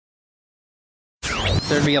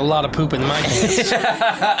there'd be a lot of poop in my pants.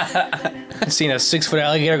 I've seen a 6-foot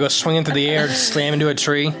alligator go swinging through the air and slam into a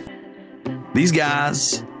tree. These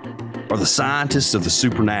guys are the scientists of the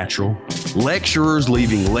supernatural, lecturers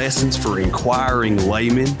leaving lessons for inquiring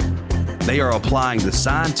laymen. They are applying the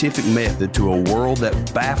scientific method to a world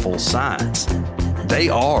that baffles science. They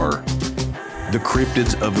are the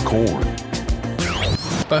cryptids of the corn.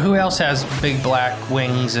 But who else has big black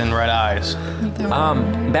wings and red eyes?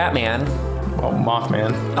 Batman. Oh,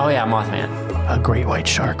 Mothman. Oh yeah, Mothman. A great white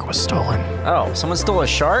shark was stolen. Oh, someone stole a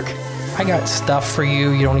shark? I got stuff for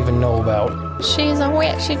you don't even know about. She's a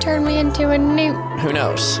witch. She turned me into a newt. Who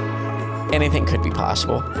knows? Anything could be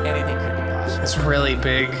possible. Anything could be possible. It's really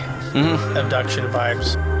big abduction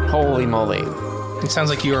vibes. Holy moly. It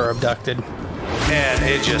sounds like you were abducted. And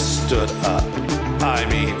it just stood up. I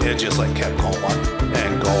mean, it just like kept going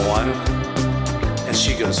and going. And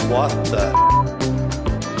she goes, what the?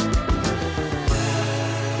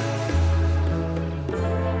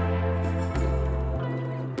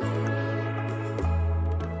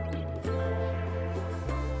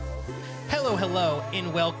 Hello,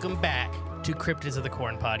 and welcome back to Cryptids of the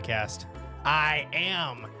Corn podcast. I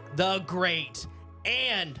am the great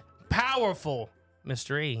and powerful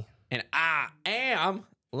Mr. E. And I am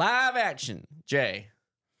live action, Jay.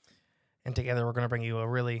 And together we're going to bring you a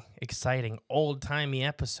really exciting old-timey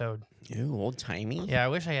episode. Ooh, old-timey? Yeah, I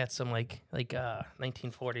wish I had some like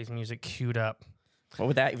 1940s music queued up. What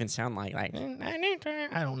would that even sound like? I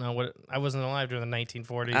don't know I wasn't alive during the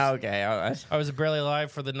 1940s. Oh, okay. I was barely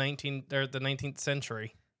alive for the 19th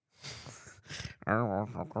century. Yeah,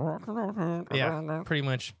 pretty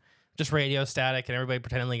much. Just radio static and everybody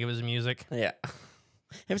pretending like it was music. Yeah.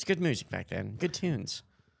 It was good music back then. Good tunes.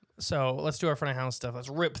 So let's do our front of house stuff. Let's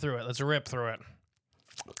rip through it.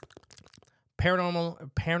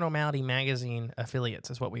 Paranormality Magazine affiliates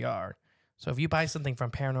is what we are. So if you buy something from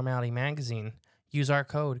Paranormality Magazine, use our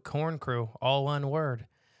code CORNCREW, all one word,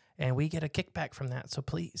 and we get a kickback from that. So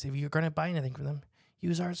please, if you're going to buy anything from them,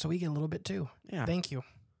 use ours so we get a little bit too. Yeah. Thank you.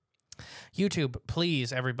 YouTube,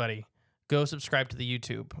 please, everybody, go subscribe to the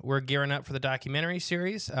YouTube. We're gearing up for the documentary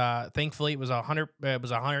series. Thankfully, it was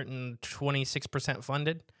 126%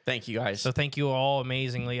 funded. Thank you, guys. So thank you all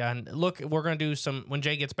amazingly. And look, we're going to do some, when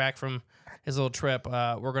Jay gets back from his little trip,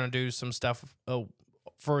 we're going to do some stuff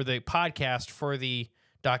for the podcast, for the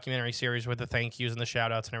documentary series with the thank yous and the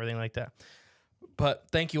shout outs and everything like that. But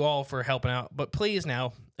thank you all for helping out. But please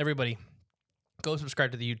now, everybody, go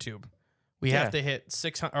subscribe to the YouTube. We have to hit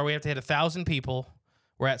 600, or we have to hit 1,000 people.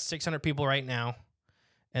 We're at 600 people right now.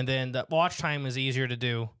 And then the watch time is easier to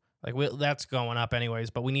do. That's going up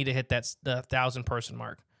anyways, but we need to hit the 1,000 person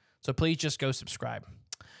mark. So please just go subscribe.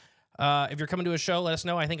 If you're coming to a show, let us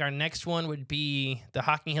know. I think our next one would be the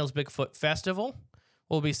Hocking Hills Bigfoot Festival.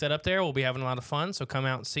 We'll be set up there. We'll be having a lot of fun, so come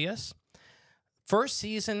out and see us. First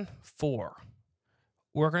season 4.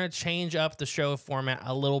 We're going to change up the show format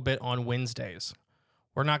a little bit on Wednesdays.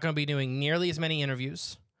 We're not going to be doing nearly as many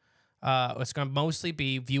interviews. It's going to mostly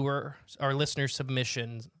be viewer or listener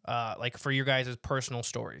submissions, like for your guys' personal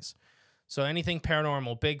stories. So anything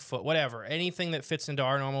paranormal, Bigfoot, whatever, anything that fits into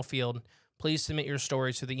our normal field, please submit your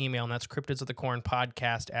stories to the email, and that's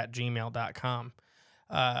cryptidsofthecornpodcast@gmail.com.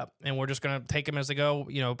 And we're just going to take them as they go.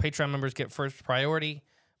 You know, Patreon members get first priority.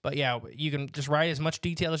 But yeah, you can just write as much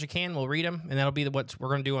detail as you can. We'll read them, and that'll be what we're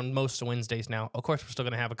going to do on most of Wednesdays now. Of course, we're still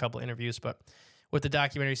going to have a couple interviews, but with the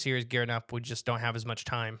documentary series gearing up, we just don't have as much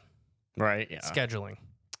time. Right, yeah. Scheduling.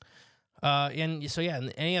 And so, yeah,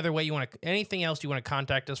 any other way anything else you want to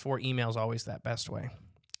contact us for, email is always that best way.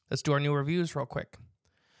 Let's do our new reviews real quick.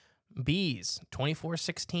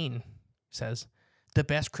 Bees2416 says, the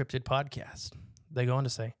best cryptid podcast. They go on to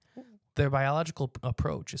say, their biological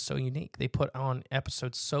approach is so unique. They put on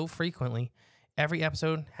episodes so frequently. Every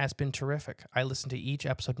episode has been terrific. I listened to each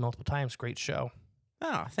episode multiple times. Great show.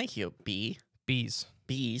 Oh, thank you, Bees.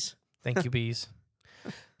 Thank you, Bees.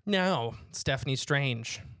 Now, Stephanie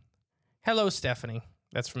Strange. Hello, Stephanie.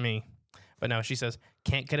 That's for me. But no, she says,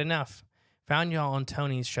 can't get enough. Found y'all on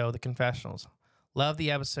Tony's show, The Confessionals. Loved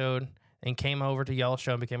the episode and came over to y'all's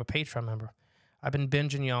show and became a Patreon member. I've been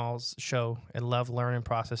binging y'all's show and love learning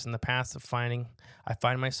process in the past of I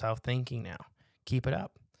find myself thinking now. Keep it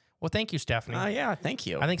up. Well, thank you, Stephanie. Yeah, thank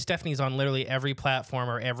you. I think Stephanie's on literally every platform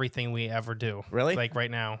or everything we ever do. Really? Like right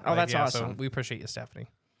now. Oh, that's awesome. So we appreciate you, Stephanie.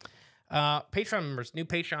 Patreon members, new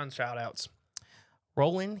Patreon shout outs.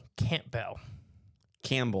 Roland Campbell.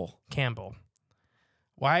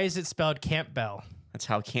 Why is it spelled Campbell? That's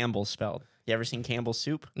how Campbell's spelled. You ever seen Campbell's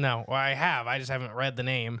soup? No, well, I have. I just haven't read the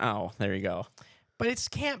name. Oh, there you go. But it's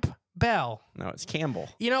Campbell. No, it's Campbell.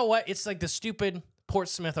 You know what? It's like the stupid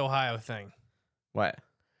Portsmouth, Ohio thing. What?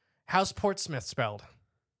 How's Portsmouth spelled?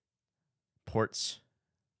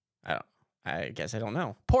 I guess I don't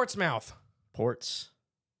know. Portsmouth.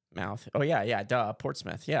 Mouth. Oh, yeah, duh.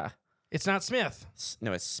 Portsmouth, yeah. It's not Smith.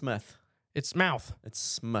 No, it's Smith. It's mouth. It's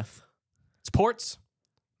Smith. It's Ports.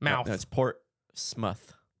 Mouth. No, it's Port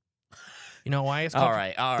Smith. You know why it's called All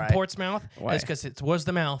right. the Portsmouth? Why? It's because it was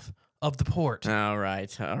the mouth of the port. All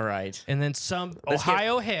right. And then some Let's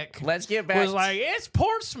Ohio hick Let's get back. was like, it's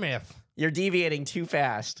Portsmouth. You're deviating too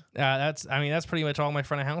fast. That's pretty much all my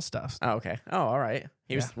front of house stuff. Oh, okay. Oh, all right.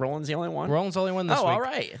 Roland's the only one? Roland's the only one this week. all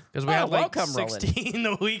right. Because we had like welcome, 16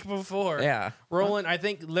 the week before. Yeah. Roland, I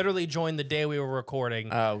think, literally joined the day we were recording.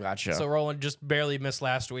 Oh, gotcha. So Roland just barely missed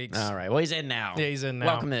last week's. All right. Well, he's in now. Yeah, he's in now.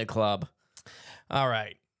 Welcome to the club. All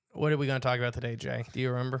right. What are we going to talk about today, Jay? Do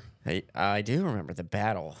you remember? Hey, I do remember the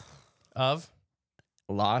Battle Of?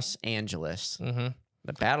 Los Angeles. Mm-hmm.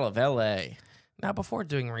 The Battle of L.A. Now, before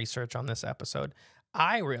doing research on this episode,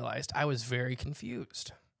 I realized I was very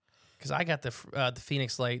confused because I got the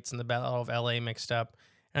Phoenix Lights and the Battle of L.A. mixed up,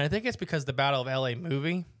 and I think it's because the Battle of L.A.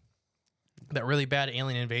 movie, that really bad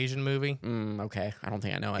alien invasion movie. Okay, I don't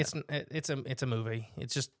think I know it. It's a movie.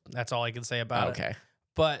 It's just that's all I can say about it. Okay,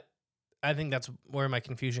 but I think that's where my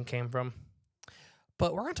confusion came from.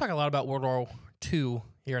 But we're going to talk a lot about World War II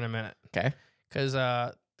here in a minute. Okay, because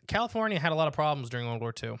California had a lot of problems during World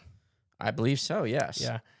War II. I believe so, yes.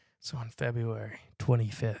 Yeah. So on February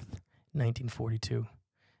 25th, 1942,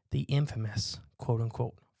 the infamous,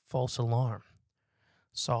 quote-unquote, false alarm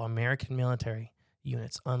saw American military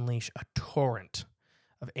units unleash a torrent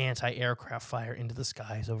of anti-aircraft fire into the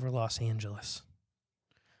skies over Los Angeles.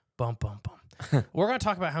 Bum, bum, bum. We're going to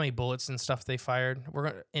talk about how many bullets and stuff they fired. We're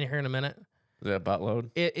going to in here in a minute. The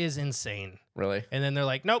buttload? It is insane. Really? And then they're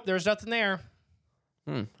like, nope, there's nothing there.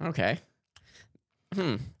 Okay.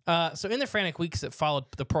 So in the frantic weeks that followed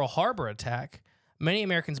the Pearl Harbor attack, many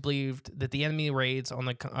Americans believed that the enemy raids on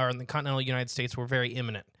the continental United States were very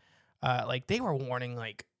imminent. Like they were warning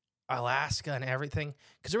like Alaska and everything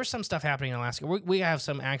because there was some stuff happening in Alaska. We have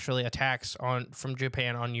some actually attacks from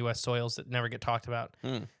Japan on U.S. soils that never get talked about.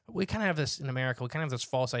 We kind of have this in America. We kind of have this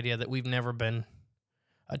false idea that we've never been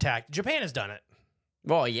attacked. Japan has done it.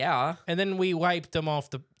 Well, yeah. And then we wiped them off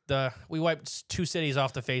we wiped 2 cities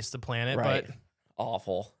off the face of the planet. Right. But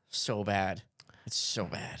awful. So bad. It's so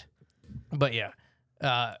bad. But yeah.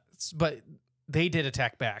 But they did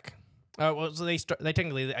attack back. Well, so they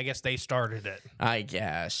technically, I guess they started it. I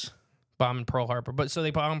guess. Bombing Pearl Harbor. But so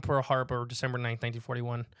they bombed Pearl Harbor December 9th,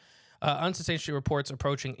 1941. Unsubstantiated reports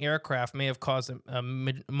approaching aircraft may have caused a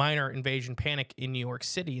minor invasion panic in New York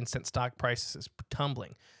City and sent stock prices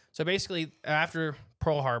tumbling. So basically, after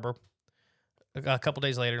Pearl Harbor, a couple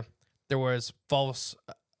days later, there was false,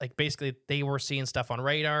 like basically they were seeing stuff on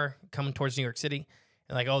radar coming towards New York City,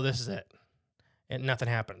 and like, oh, this is it. And nothing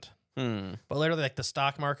happened. But literally, like the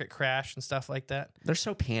stock market crashed and stuff like that. They're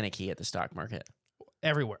so panicky at the stock market.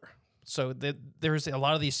 Everywhere. So there's a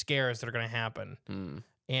lot of these scares that are going to happen.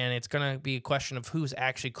 And it's going to be a question of who's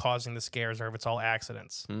actually causing the scares or if it's all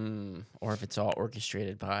accidents. Or if it's all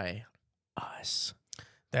orchestrated by us.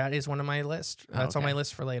 That is one of my list. That's on my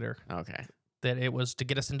list for later. Okay. That it was to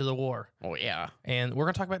get us into the war. Oh, yeah. And we're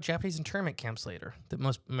going to talk about Japanese internment camps later that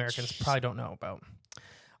most Americans probably don't know about.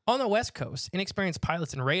 On the West Coast, inexperienced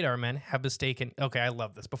pilots and radar men have mistaken... Okay, I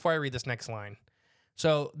love this. Before I read this next line.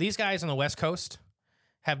 So these guys on the West Coast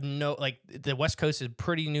have no... Like, the West Coast is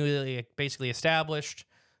pretty newly basically established,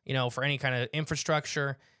 for any kind of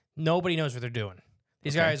infrastructure. Nobody knows what they're doing.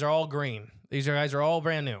 These guys are all green. These guys are all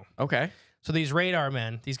brand new. Okay. So these radar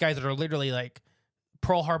men, these guys that are literally like...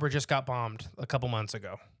 Pearl Harbor just got bombed a couple months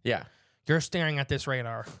ago. Yeah. You're staring at this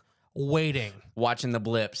radar, waiting. Watching the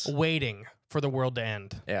blips. Waiting for the world to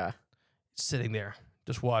end. Yeah. Sitting there,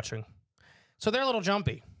 just watching. So they're a little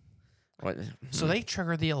jumpy. What? So they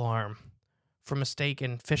trigger the alarm for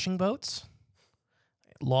mistaken fishing boats,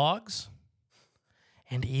 logs,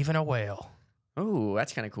 and even a whale. Oh,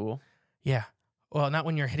 that's kind of cool. Yeah. Well, not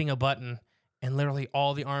when you're hitting a button and literally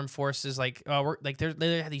all the armed forces, they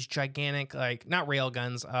have these gigantic, not rail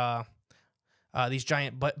guns, these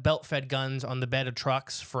giant belt-fed guns on the bed of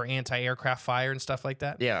trucks for anti-aircraft fire and stuff like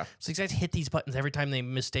that. Yeah. So these guys hit these buttons every time they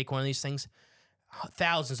mistake one of these things.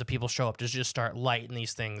 Thousands of people show up to just start lighting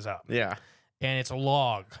these things up. Yeah. And it's a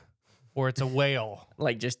log or it's a whale.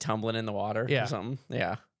 Like just tumbling in the water or something.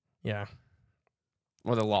 Yeah. Yeah.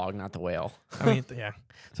 Or the log, not the whale. I mean, yeah.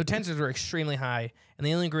 So tensions were extremely high, and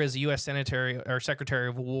the only agree is the U.S. Secretary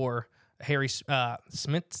of War Harry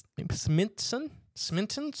Smithson.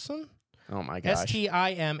 Oh my gosh.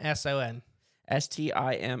 Stimson.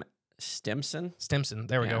 Stimson. Stimson.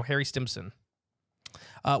 There we go. Harry Stimson.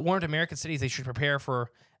 Warned American cities they should prepare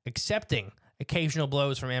for accepting occasional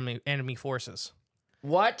blows from enemy forces.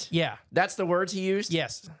 What? Yeah. That's the words he used?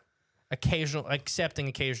 Yes. Accepting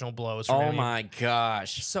occasional blows from Oh enemy. my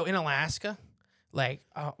gosh. So in Alaska, like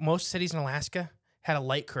most cities in Alaska had a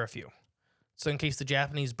light curfew. So in case the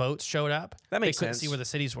Japanese boats showed up, That makes they couldn't sense. see where the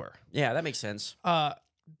cities were. Yeah, that makes sense.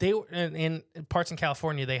 They were in parts in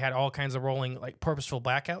California, they had all kinds of rolling like purposeful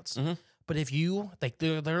blackouts. Mm-hmm. But if you like,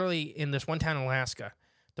 they're literally in this one town in Alaska,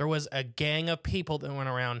 there was a gang of people that went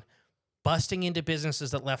around busting into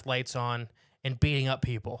businesses that left lights on and beating up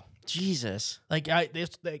people. Jesus.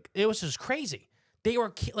 It was just crazy. They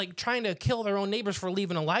were trying to kill their own neighbors for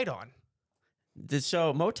leaving a light on.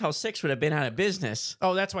 So Motel 6 would have been out of business.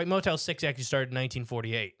 Oh, that's why Motel 6 actually started in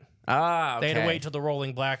 1948. Ah, okay. They had to wait till the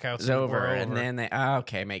rolling blackouts It's over, were over. and then they... Ah,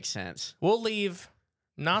 okay, makes sense. We'll leave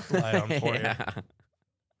not the light on for Yeah. you.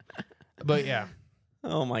 But yeah.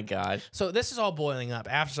 Oh, my God. So this is all boiling up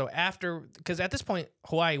after, because at this point,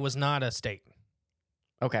 Hawaii was not a state.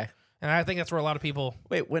 Okay. And I think that's where a lot of people,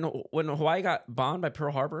 Wait, when Hawaii got bombed by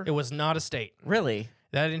Pearl Harbor? it was not a state. Really?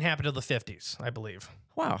 That didn't happen until the 50s, I believe.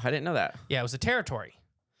 Wow, I didn't know that. Yeah, it was a territory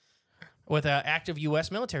with an active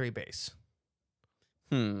U.S. military base.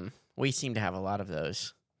 We seem to have a lot of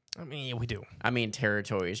those. I mean, yeah, we do. I mean,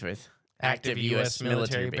 territories with Active U.S.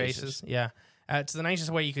 military bases. Yeah. It's the nicest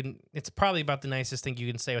way you can, it's probably about the nicest thing you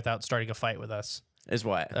can say without starting a fight with us. Is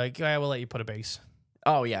what? Like, I will let you put a base.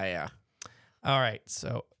 Oh, yeah. All right.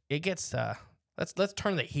 So it gets, let's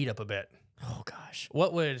turn the heat up a bit. Oh, gosh.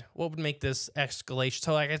 What would make this escalation?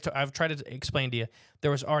 So like I've tried to explain to you, there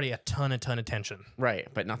was already a ton of tension. Right,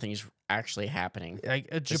 but nothing's actually happening. Like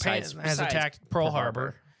Japan has besides attacked Pearl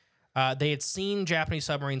Harbor. They had seen Japanese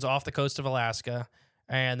submarines off the coast of Alaska,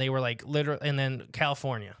 and they were like literally, and then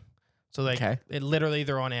California. So like literally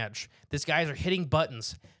they're on edge. These guys are hitting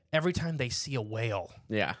buttons every time they see a whale.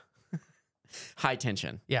 Yeah. High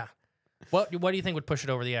tension. Yeah. What do you think would push it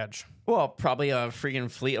over the edge? Well, probably a freaking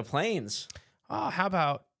fleet of planes. Oh, how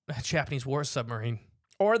about a Japanese war submarine?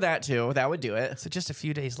 Or that, too. That would do it. So just a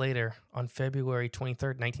few days later, on February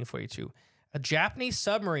 23rd, 1942, a Japanese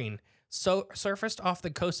submarine surfaced off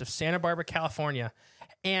the coast of Santa Barbara, California,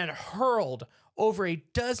 and hurled over a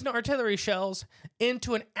dozen artillery shells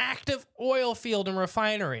into an active oil field and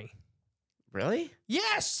refinery. Really?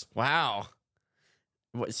 Yes! Wow.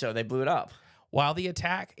 So they blew it up. While the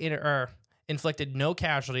attack inflicted no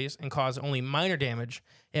casualties and caused only minor damage,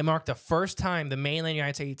 it marked the first time the mainland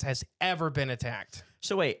United States has ever been attacked.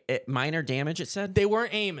 So wait, minor damage, it said? They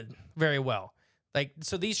weren't aiming very well.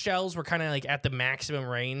 So these shells were kind of like at the maximum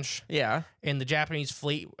range. Yeah. And the Japanese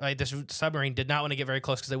fleet, this submarine, did not want to get very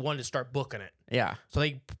close because they wanted to start booking it. Yeah. So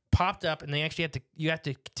they popped up, and they actually you have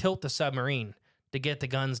to tilt the submarine to get the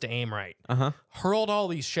guns to aim right. Hurled all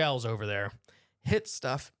these shells over there, hit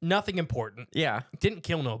stuff, nothing important. Yeah. Didn't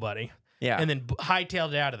kill nobody. Yeah. And then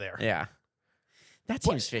hightailed it out of there. Yeah. That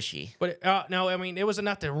seems fishy. But no, I mean, it was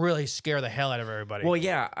enough to really scare the hell out of everybody. Well,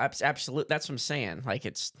 yeah, absolutely. That's what I'm saying. Like,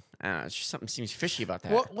 it's just something seems fishy about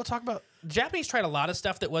that. We'll talk about, the Japanese tried a lot of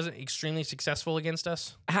stuff that wasn't extremely successful against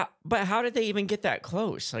us. But how did they even get that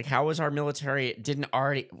close? Like, how was our military? Didn't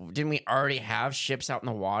we already have ships out in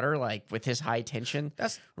the water, like with this high tension,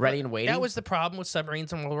 ready and waiting? That was the problem with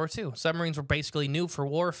submarines in World War II. Submarines were basically new for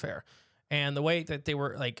warfare, and the way that they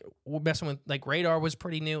were like messing with like radar was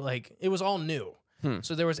pretty new. Like it was all new.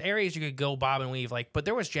 So there was areas you could go bob and weave, but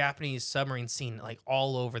there was Japanese submarines seen like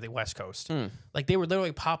all over the West Coast. Like they were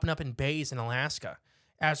literally popping up in bays in Alaska.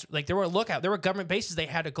 There were government bases they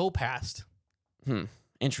had to go past.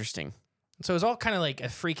 Interesting. So it was all kind of like a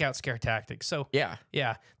freak out scare tactic. So yeah.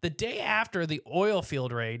 The day after the oil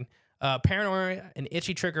field raid, Paranoia and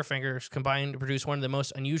Itchy Trigger Fingers combined to produce one of the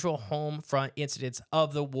most unusual home front incidents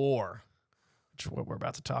of the war, which is what we're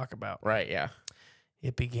about to talk about. Right, yeah.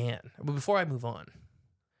 It began. But before I move on,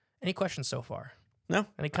 any questions so far? No.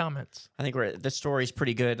 Any comments? I think the story's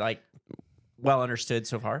pretty good, like well understood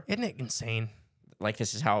so far. Isn't it insane? Like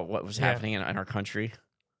this is what was happening in our country.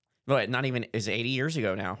 But not even is 80 years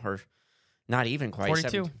ago now, or not even quite.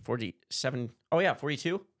 42. 47. Oh yeah,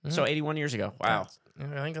 42. Mm-hmm. So 81 years ago. Wow.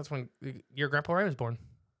 I think that's when your grandpa Ray was born.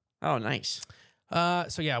 Oh, nice.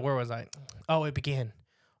 So yeah, where was I? Oh, it began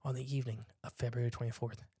on the evening of February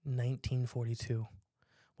 24th, 1942.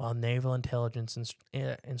 While naval intelligence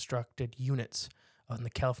instructed units on the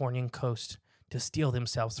Californian coast to steel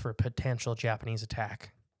themselves for a potential Japanese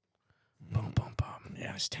attack. Boom, boom, boom.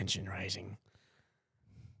 Yeah, it's tension rising.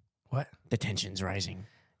 What? The tension's rising.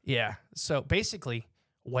 Yeah. So basically,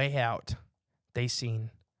 way out, they seen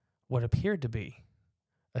what appeared to be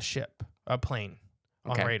a plane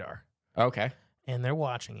on radar. Okay. And they're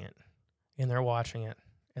watching it. and they're watching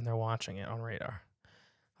it, on radar.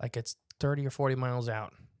 Like it's 30 or 40 miles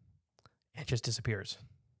out. It just disappears.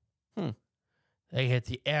 They hit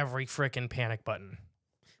every freaking panic button.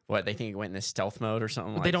 What, they think it went in this stealth mode or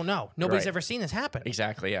something? They don't know. Nobody's ever seen this happen.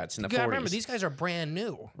 Exactly, yeah. It's in the 40s. You gotta remember, these guys are brand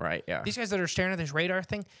new. Right, yeah. These guys that are staring at this radar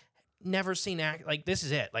thing, never seen like this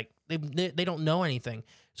is it. Like they don't know anything.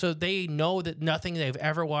 So they know that nothing they've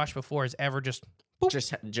ever watched before has ever just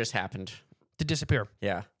happened to disappear.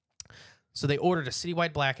 Yeah. So they ordered a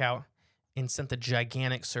citywide blackout and sent the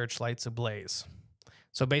gigantic searchlights ablaze.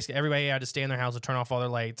 So basically, everybody had to stay in their house to turn off all their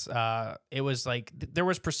lights. It was like there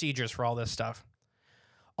was procedures for all this stuff.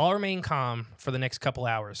 All remained calm for the next couple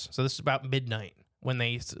hours. So this is about midnight when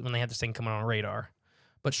they had this thing coming on radar.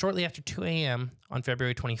 But shortly after 2 a.m. on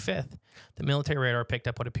February 25th, the military radar picked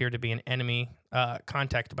up what appeared to be an enemy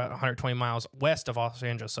contact about 120 miles west of Los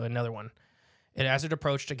Angeles. So another one. As it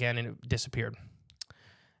approached again, and it disappeared.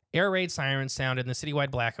 Air raid sirens sounded, and the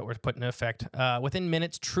citywide blackout was put into effect. Within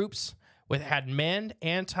minutes, troops had manned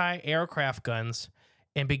anti-aircraft guns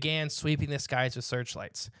and began sweeping the skies with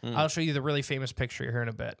searchlights. I'll show you the really famous picture here in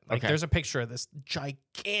a bit. There's a picture of this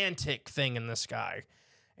gigantic thing in the sky,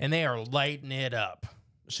 and they are lighting it up.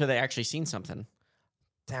 So they actually seen something?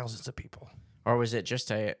 Thousands of people. Or was it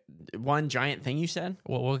just one giant thing you said?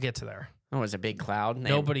 Well, we'll get to there. Oh, it was a big cloud?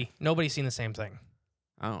 Nobody's seen the same thing.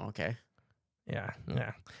 Oh, okay. Yeah.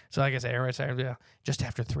 So like I said, just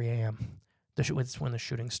after 3 a.m., that's when the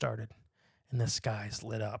shooting started, and the skies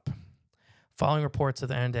lit up. Following reports of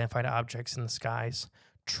the unidentified objects in the skies,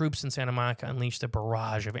 troops in Santa Monica unleashed a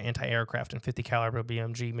barrage of anti-aircraft and 50 caliber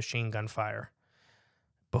BMG machine gun fire.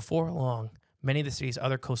 Before long, many of the city's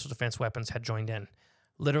other coastal defense weapons had joined in.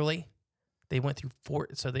 Literally, they went through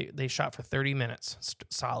they shot for 30 minutes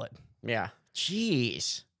solid. Yeah.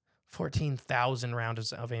 Jeez. 14,000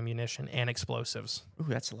 rounds of ammunition and explosives. Ooh,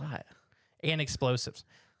 that's a lot. And explosives.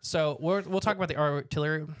 So we'll talk about the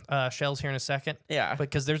artillery shells here in a second. Yeah.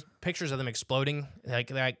 Because there's pictures of them exploding.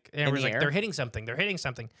 They're hitting something. They're hitting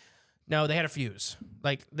something. No, they had a fuse.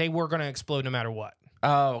 Like they were going to explode no matter what.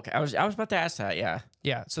 Oh, okay. I was about to ask that. Yeah.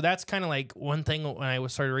 Yeah. So that's kind of like one thing when I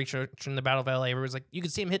started researching the Battle of LA. Everyone's like, you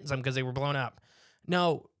could see them hitting something because they were blown up.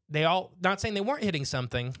 No, not saying they weren't hitting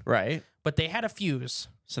something. Right. But they had a fuse.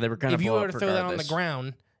 So they were going to blow up. If you were to throw that on the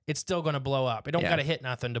ground, it's still going to blow up. It don't got to hit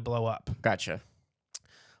nothing to blow up. Gotcha.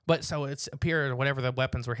 But so it's appeared whatever the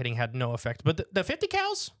weapons were hitting had no effect. But the 50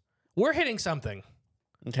 cals were hitting something.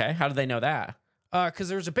 Okay. How do they know that? Because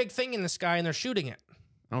there's a big thing in the sky and they're shooting it.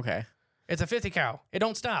 Okay. It's a 50 cal. It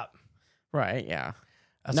don't stop. Right. Yeah.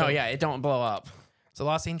 It don't blow up. So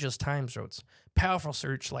Los Angeles Times wrote, powerful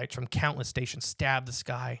searchlights from countless stations stabbed the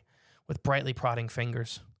sky with brightly prodding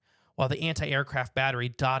fingers, while the anti-aircraft battery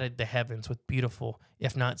dotted the heavens with beautiful,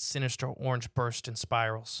 if not sinister, orange bursts and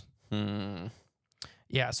spirals.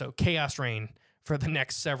 Yeah, so chaos reigned for the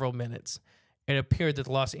next several minutes. It appeared that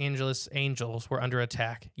the Los Angeles Angels were under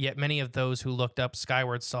attack, yet many of those who looked up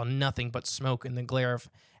skyward saw nothing but smoke in the glare of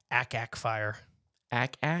Ak-Ak fire.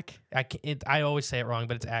 Ak-Ak? I always say it wrong,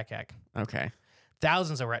 but it's Ak-Ak. Okay.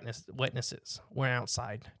 Thousands of witnesses were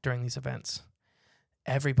outside during these events.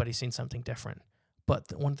 Everybody's seen something different.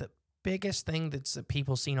 But one of the biggest thing that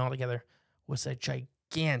people seen altogether was a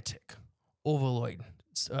gigantic ovaloid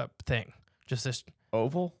thing. Just this...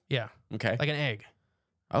 Oval? Yeah. Okay. Like an egg.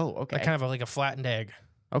 Oh, okay. Like kind of like a flattened egg.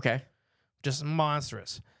 Okay. Just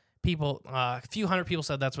monstrous. People, a few hundred people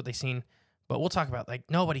said that's what they seen. But we'll talk about, like,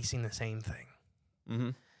 nobody's seen the same thing. Mm-hmm.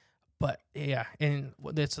 But, yeah. And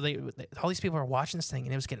so all these people are watching this thing,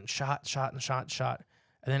 and it was getting shot. And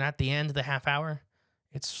then at the end of the half hour,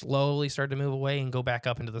 it slowly started to move away and go back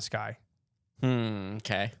up into the sky.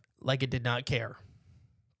 Okay. Like it did not care.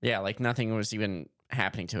 Yeah, like nothing was even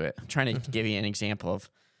happening to it. I'm trying to give you an example of...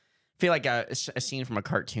 I feel like a scene from a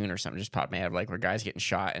cartoon or something just popped in my head, like where guys getting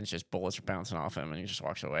shot and it's just bullets are bouncing off him and he just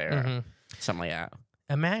walks away or something like that.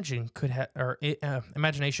 Imagination could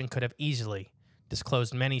have easily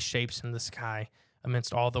disclosed many shapes in the sky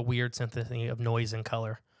amidst all the weird synthesis of noise and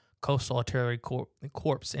color. Coastal Artillery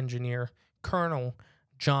Corps engineer Colonel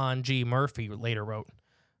John G. Murphy later wrote,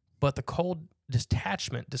 but the cold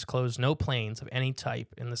detachment disclosed no planes of any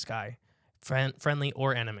type in the sky, friendly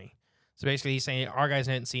or enemy. So basically he's saying our guys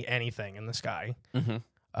didn't see anything in the sky.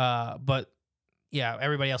 But yeah,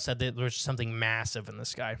 everybody else said that there was something massive in the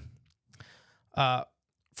sky.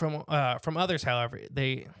 From others, however,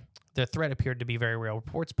 the threat appeared to be very real.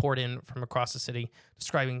 Reports poured in from across the city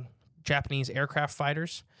describing Japanese aircraft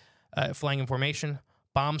fighters flying in formation,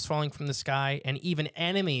 bombs falling from the sky, and even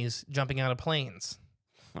enemies jumping out of planes.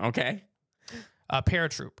 Okay.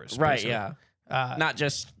 Paratroopers. Right, yeah. Not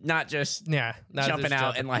just Yeah, not jumping just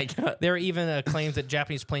out jumping. and like. There are even claims that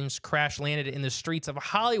Japanese planes crash landed in the streets of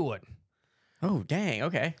Hollywood. Oh dang!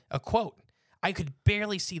 Okay. A quote: "I could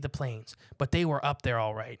barely see the planes, but they were up there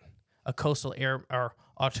all right." A coastal air or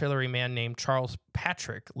artilleryman named Charles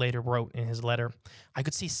Patrick later wrote in his letter, "I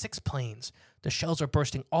could see 6 planes. The shells are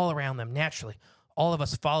bursting all around them naturally. All of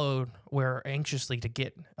us followed were anxiously to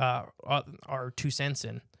get our 2 cents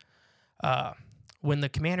in. When the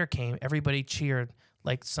commander came, everybody cheered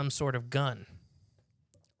like some sort of gun."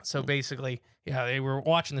 So basically, yeah, they were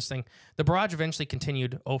watching this thing. The barrage eventually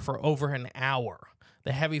continued for over an hour.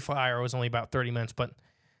 The heavy fire was only about 30 minutes, but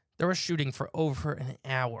there was shooting for over an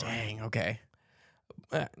hour. Dang. Okay.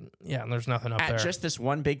 Yeah, and there's nothing up At there. just this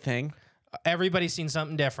one big thing. Everybody's seen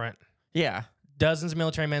something different. Yeah. Dozens of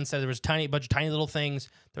military men said there was a bunch of tiny little things.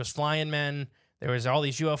 There was flying men. There was all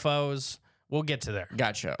these UFOs. We'll get to there.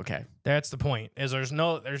 Gotcha. Okay. That's the point. Is there's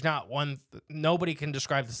not one. Nobody can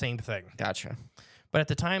describe the same thing. Gotcha. But at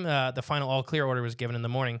the time the final all clear order was given in the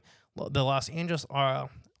morning, the Los Angeles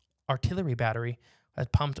artillery battery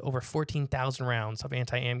had pumped over 14,000 rounds of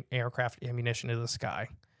anti-aircraft ammunition into the sky.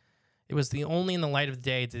 It was the only in the light of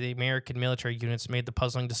day that the American military units made the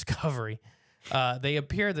puzzling discovery. They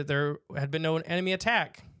appeared that there had been no enemy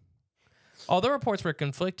attack. Although reports were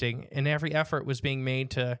conflicting and every effort was being made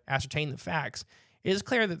to ascertain the facts, it is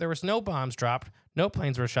clear that there was no bombs dropped, no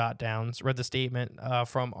planes were shot down, read the statement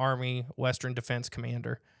from Army Western Defense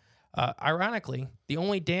Commander. Ironically, the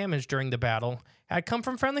only damage during the battle had come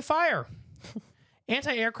from friendly fire.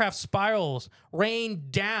 Anti-aircraft spirals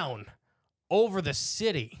rained down over the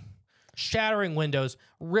city, shattering windows,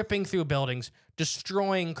 ripping through buildings,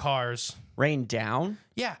 destroying cars. Rain down?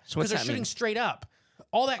 Yeah, So what's because they're that shooting mean? straight up.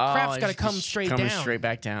 All that crap's got to come straight coming down. straight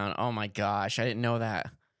back down. Oh my gosh, I didn't know that.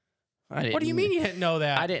 What do you mean you didn't know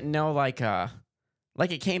that? I didn't know like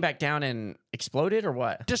it came back down and exploded or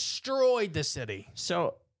what? Destroyed the city.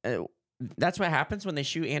 So that's what happens when they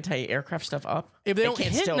shoot anti-aircraft stuff up. If they It don't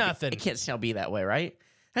can't hit still nothing. it can't still be that way, right?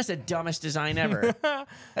 That's the dumbest design ever.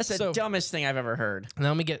 That's the So- dumbest thing I've ever heard.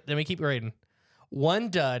 Now let me keep reading. One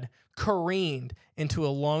dud careened into a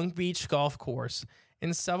Long Beach golf course,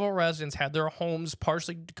 and several residents had their homes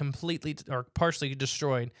partially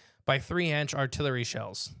destroyed by 3-inch artillery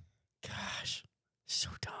shells. Gosh, so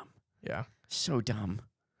dumb. Yeah. So dumb.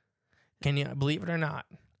 Can you believe it or not?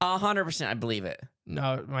 100%, I believe it.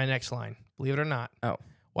 No, my next line. Believe it or not. Oh.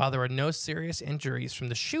 While there were no serious injuries from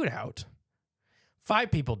the shootout, 5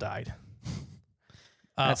 people died.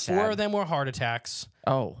 That's 4 sad. of them were heart attacks,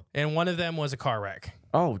 Oh. and 1 of them was a car wreck.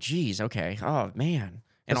 Oh, geez. Okay. Oh, man.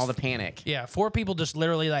 And all the panic. Yeah, 4 people just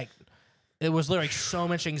literally it was literally so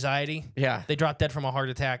much anxiety. Yeah. They dropped dead from a heart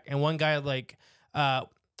attack. And one guy, I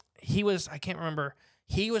can't remember,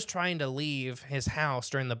 he was trying to leave his house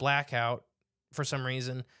during the blackout for some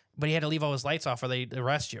reason, but he had to leave all his lights off or they'd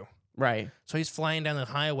arrest you. Right. So he's flying down the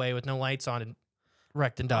highway with no lights on and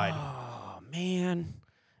wrecked and died. Oh, man.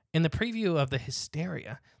 In the preview of the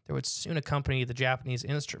hysteria, there would soon accompany the Japanese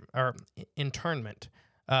internment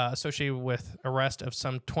associated with arrest of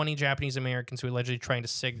some 20 Japanese Americans who were allegedly trying to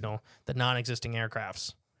signal the non-existing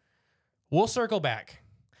aircrafts. We'll circle back.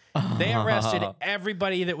 They arrested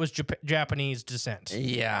everybody that was Japanese descent.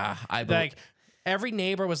 Yeah. I believe. Like every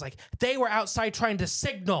neighbor was like, they were outside trying to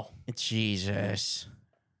signal. Jesus.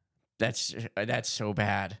 That's so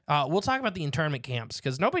bad. We'll talk about the internment camps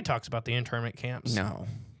because nobody talks about the internment camps. No,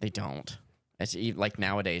 they don't. It's like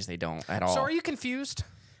nowadays they don't at all. So are you confused?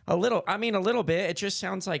 A little. I mean, a little bit. It just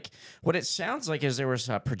sounds like what it sounds like is there was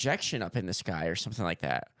a projection up in the sky or something like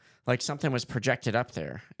that. Like something was projected up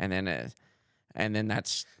there, and then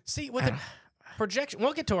that's See, with the projection,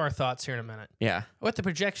 we'll get to our thoughts here in a minute. yeah. With the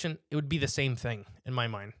projection, it would be the same thing in my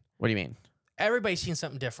mind. What do you mean? Everybody's seen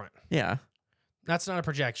something different. Yeah. That's not a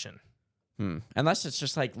projection. Unless it's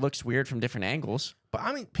just like looks weird from different angles. But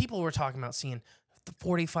I mean, people were talking about seeing the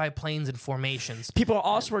 45 planes and formations. People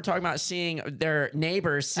also were talking about seeing their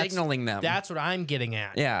neighbors signaling them. That's what I'm getting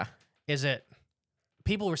at. Yeah. Is it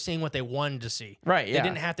people were seeing what they wanted to see. Right, They yeah.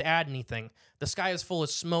 didn't have to add anything. The sky is full of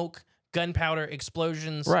smoke, gunpowder,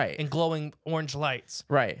 explosions, Right. and glowing orange lights.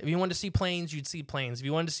 Right. If you wanted to see planes, you'd see planes. If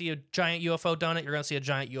you wanted to see a giant UFO done it, you're going to see a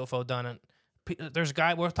giant UFO done it. There's a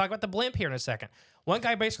guy, we'll talk about the blimp here in a second. One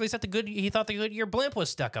guy basically said he thought the Goodyear blimp was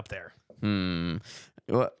stuck up there.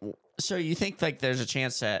 So you think like there's a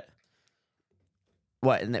chance that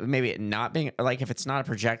what, and that maybe it not being like if it's not a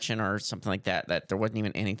projection or something like that, that there wasn't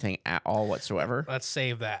even anything at all whatsoever? Let's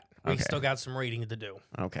save that. We Okay. still got some reading to do.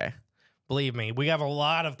 Okay. Believe me, we have a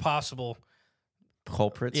lot of possible.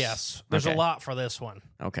 Culprits? Yes, there's Okay. a lot for this one.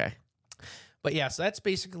 Okay. But yeah, so that's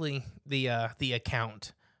basically the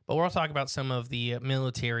account but we'll talk about some of the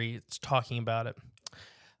military that's talking about it.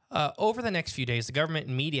 Over the next few days, the government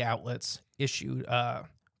and media outlets issued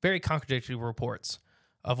very contradictory reports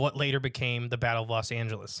of what later became the Battle of Los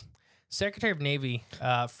Angeles. Secretary of Navy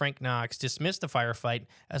Frank Knox dismissed the firefight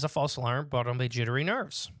as a false alarm brought on by jittery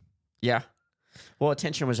nerves. Yeah. Well,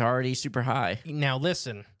 attention was already super high. Now,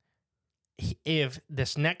 listen, if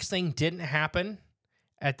this next thing didn't happen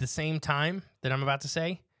at the same time that I'm about to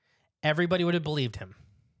say, everybody would have believed him.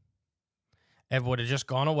 It would have just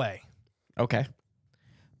gone away. Okay.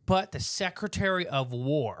 But the Secretary of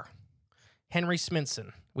War, Henry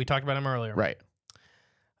Sminson, we talked about him earlier, Right.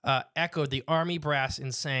 Echoed the Army brass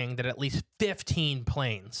in saying that at least 15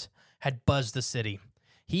 planes had buzzed the city.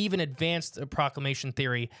 He even advanced a proclamation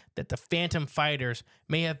theory that the Phantom fighters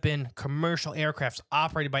may have been commercial aircrafts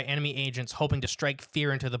operated by enemy agents hoping to strike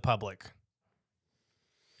fear into the public.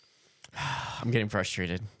 I'm getting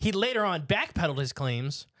frustrated. He later on backpedaled his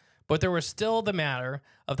claims, but there was still the matter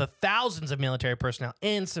of the thousands of military personnel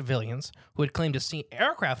and civilians who had claimed to see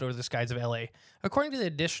aircraft over the skies of L.A. According to the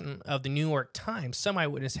edition of the New York Times, some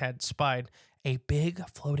eyewitnesses had spied a big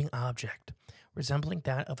floating object resembling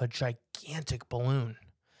that of a gigantic balloon,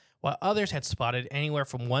 while others had spotted anywhere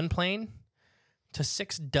from 1 plane to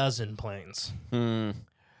 6 dozen planes.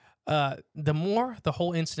 The more the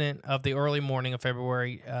whole incident of the early morning of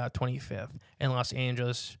February 25th in Los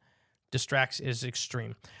Angeles distracts is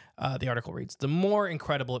extreme. The article reads, the more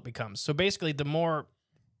incredible it becomes. So basically, the more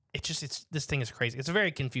this thing is crazy. It's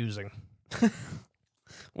very confusing.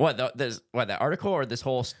 What the article or the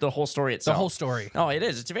whole story itself? The whole story. Oh, it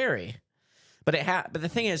is. It's very. But but the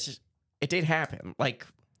thing is, it did happen. Like,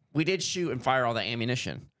 we did shoot and fire all the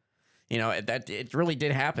ammunition. You know, it really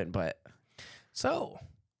did happen. But so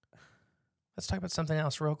let's talk about something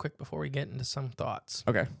else real quick before we get into some thoughts.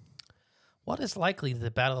 okay, What is likely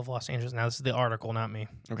the Battle of Los Angeles? Now, this is the article, not me.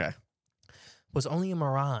 okay, Was only a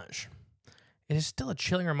mirage. It is still a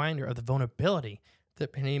chilling reminder of the vulnerability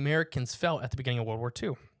that many Americans felt at the beginning of World War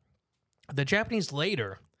II. The Japanese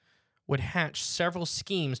later would hatch several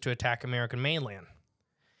schemes to attack American mainland.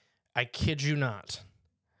 I kid you not,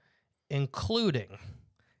 including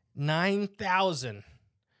 9,000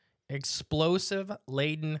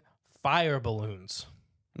 explosive-laden fire balloons.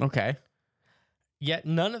 okay. Yet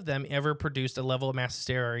none of them ever produced a level of mass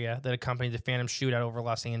hysteria that accompanied the Phantom shootout over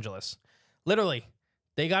Los Angeles. Literally,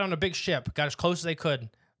 they got on a big ship, got as close as they could,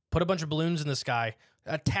 put a bunch of balloons in the sky,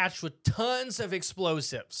 attached with tons of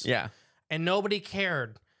explosives. Yeah. And nobody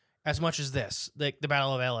cared as much as this, like the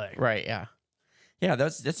Battle of LA. Right. Yeah. Yeah.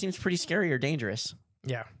 That seems pretty scary or dangerous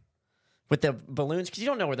Yeah. with the balloons because you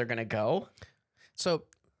don't know where they're gonna go. So,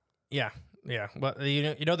 yeah. But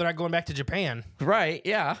you know they're not going back to Japan. Right.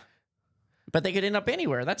 Yeah. But they could end up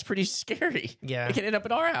anywhere. That's pretty scary. Yeah. They could end up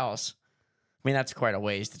in our house. I mean, that's quite a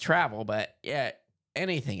ways to travel, but yeah,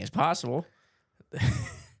 anything is possible.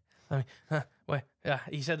 Wait. Yeah.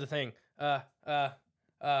 He said the thing. You're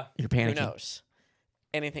Who panicking. knows?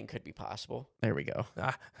 Anything could be possible. There we go.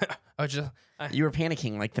 I just. You were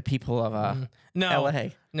panicking like the people of No. LA.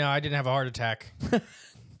 No, I didn't have a heart attack.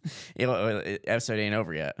 Episode ain't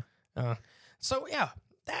over yet. So yeah,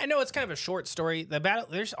 I know it's kind of a short story. The battle,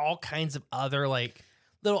 there's all kinds of other like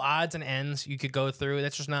little odds and ends you could go through.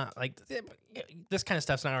 That's just not like this kind of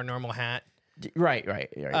stuff's not our normal hat. Right.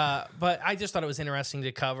 But I just thought it was interesting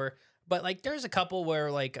to cover. But like, there's a couple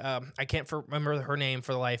where like I can't remember her name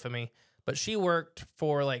for the life of me, but she worked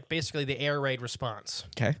for like basically the air raid response.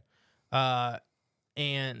 Okay.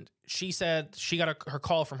 And she said she got her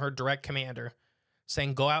call from her direct commander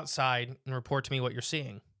saying, "Go outside and report to me what you're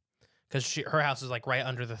seeing," because her house is like right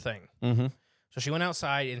under the thing. Mm-hmm. So she went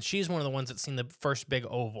outside, and she's one of the ones that's seen the first big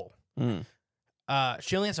oval. Mm.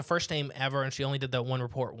 She only has the first name ever, and she only did that one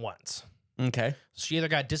report once. Okay. She either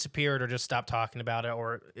got disappeared or just stopped talking about it,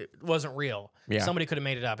 or it wasn't real. Yeah. Somebody could have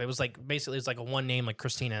made it up. It was like basically it's like a one name like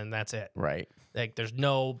Christina, and that's it. Right. Like there's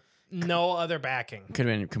no other backing. Could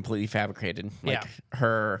have been completely fabricated. Like Yeah.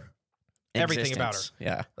 her Everything about existence.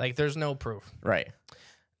 Yeah. Like there's no proof. Right.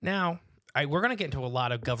 Now, we're gonna get into a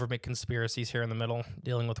lot of government conspiracies here in the middle,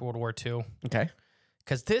 dealing with World War II, Okay.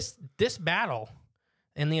 because this battle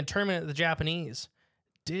and the internment of the Japanese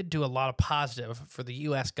did do a lot of positive for the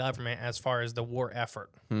U.S. government as far as the war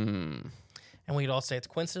effort. And we'd all say it's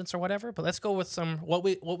coincidence or whatever, but let's go with some what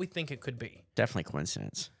we think it could be. Definitely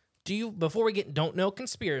coincidence. Before we don't know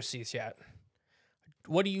conspiracies yet,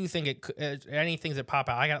 what do you think it could, any things that pop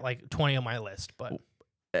out? I got like 20 on my list, but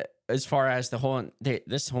As far as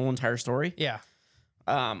this whole entire story, yeah.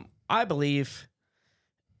 I believe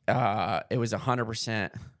it was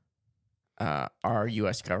 100% our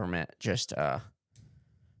U.S. government just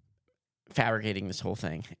fabricating this whole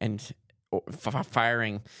thing and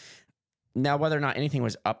firing. Now, whether or not anything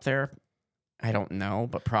was up there, I don't know,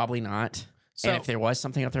 but probably not. So, and if there was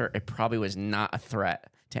something up there, it probably was not a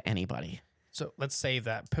threat to anybody. So let's save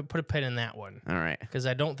that. Put a pin in that one. All right. Because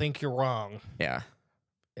I don't think you're wrong Yeah.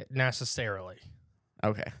 necessarily.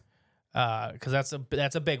 Okay. Because that's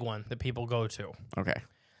a big one that people go to. Okay.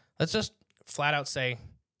 Let's just flat out say,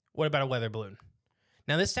 what about a weather balloon?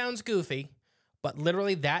 Now, this sounds goofy, but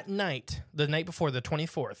literally that night, the night before, the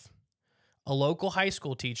 24th, a local high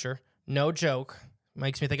school teacher, no joke,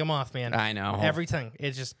 makes me think of Mothman. I know. Everything.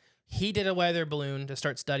 It's just, he did a weather balloon to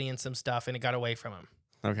start studying some stuff, and it got away from him.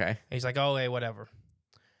 Okay. And he's like, oh, hey, whatever.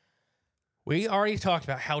 We already talked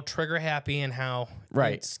about how trigger happy and how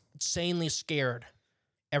insanely scared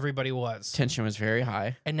everybody was. Tension was very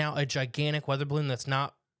high. And now a gigantic weather balloon that's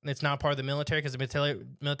not part of the military, because the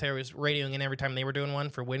military was radioing in every time they were doing one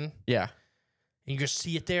for wind. Yeah. And you just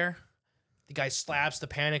see it there. The guy slaps the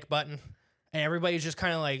panic button, and everybody's just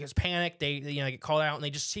kind of like, it's panic. They get called out, and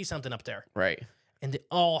they just see something up there. Right. And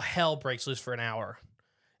all hell breaks loose for an hour.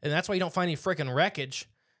 And that's why you don't find any freaking wreckage.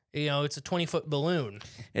 It's a 20-foot balloon.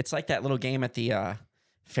 It's like that little game at the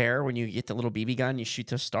fair when you get the little BB gun, you shoot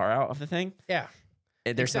the star out of the thing. Yeah.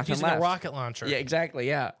 There's Except nothing using left. a rocket launcher. Yeah, exactly.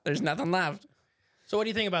 Yeah. There's nothing left. So what do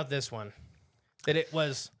you think about this one? That it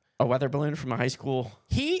was A weather balloon from a high school.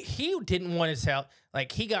 he didn't want to tell,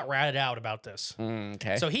 like, he got ratted out about this.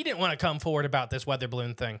 Okay. So he didn't want to come forward about this weather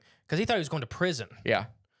balloon thing because he thought he was going to prison. Yeah.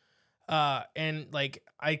 And like,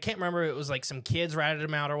 I can't remember, it was like some kids ratted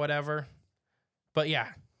him out or whatever. But yeah.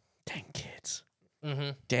 Dang kids.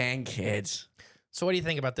 Mm-hmm. Dang kids. So what do you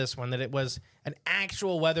think about this one? That it was an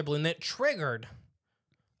actual weather balloon that triggered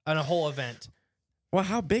on a whole event. Well,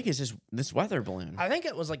 how big is this weather balloon? I think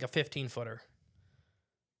it was like a 15-footer.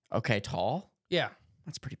 Okay, tall? Yeah.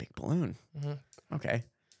 That's a pretty big balloon. Mm-hmm. Okay.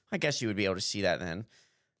 I guess you would be able to see that then.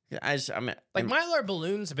 Like Mylar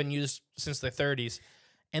balloons have been used since the 30s,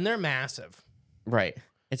 and they're massive. Right.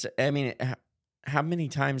 How many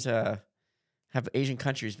times have Asian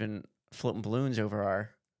countries been floating balloons over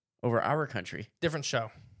our country? Different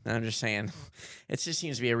show. I'm just saying, it just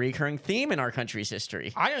seems to be a recurring theme in our country's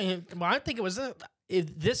history. I think it was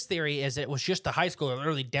this theory is it was just the high school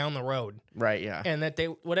literally down the road. Right. Yeah. And that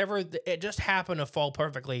it just happened to fall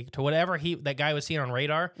perfectly to whatever that guy was seeing on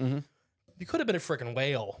radar. Mm-hmm. It could have been a freaking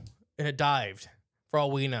whale, and it dived for all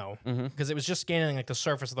we know, because it was just scanning like the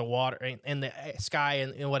surface of the water and the sky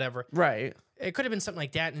and whatever. Right. It could have been something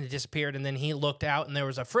like that, and it disappeared. And then he looked out, and there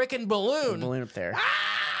was a freaking balloon. Balloon up there.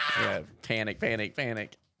 Ah! Yeah. Panic. Panic.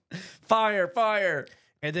 Panic. Fire. Fire.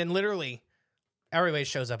 And then literally, everybody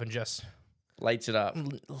shows up and just Lights it up.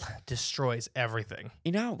 destroys everything.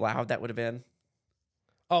 You know how loud that would have been?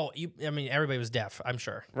 Oh, everybody was deaf, I'm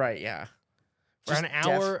sure. Right. Yeah. For an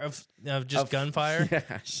hour of just gunfire.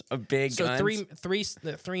 Yes, a big So guns.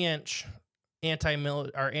 3-inch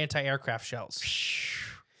anti-aircraft shells.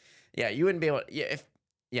 Yeah, you wouldn't be able. If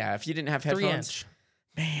you didn't have headphones. 3-inch.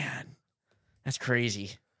 Man, that's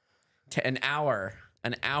crazy. An hour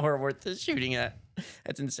worth of shooting at.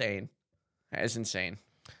 That's insane. That is insane.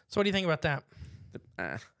 So what do you think about that?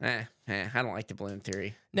 I don't like the balloon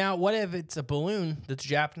theory. Now, what if it's a balloon that the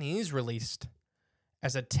Japanese released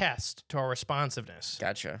as a test to our responsiveness?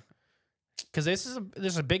 Gotcha. Because this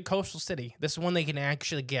is a big coastal city. This is one they can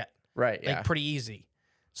actually get. Right. Yeah. Like pretty easy.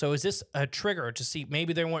 So is this a trigger to see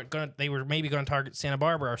maybe they were maybe going to target Santa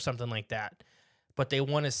Barbara or something like that, but they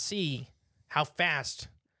want to see how fast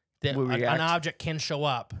an object can show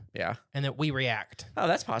up. Yeah. And that we react. Oh,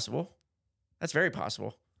 that's possible. That's very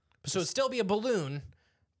possible. So it'd still be a balloon,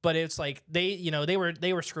 but it's like they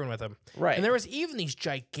were screwing with them. Right. And there was even these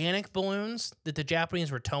gigantic balloons that the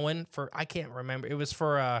Japanese were towing for, I can't remember. It was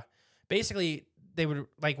for basically they would,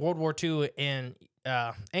 like World War II in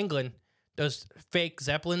England, those fake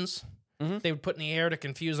Zeppelins they would put in the air to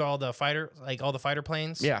confuse all the fighter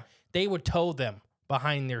planes. Yeah. They would tow them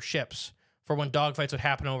behind their ships for when dogfights would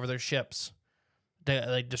happen over their ships to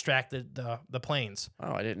like distract the planes.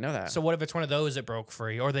 Oh, I didn't know that. So what if it's one of those that broke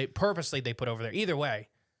free, or they purposely put over there? Either way,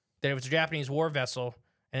 that if it's a Japanese war vessel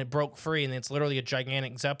and it broke free, and it's literally a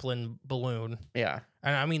gigantic Zeppelin balloon. Yeah.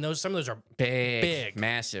 And I mean, some of those are big,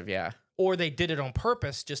 massive. Yeah. Or they did it on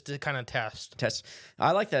purpose just to kind of test.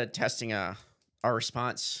 I like the testing our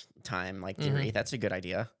response time theory. That's a good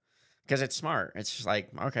idea because it's smart. It's just like,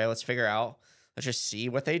 okay, let's figure out. Let's just see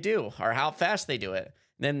what they do or how fast they do it.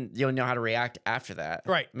 Then you'll know how to react after that.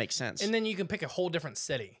 Right. Makes sense. And then you can pick a whole different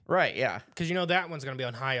city. Right, yeah. Because that one's going to be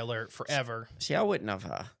on high alert forever. See, I wouldn't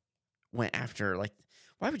have went after,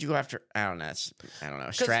 Why would you go after? I don't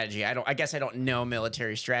know. Strategy. I guess I don't know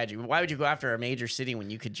military strategy. But why would you go after a major city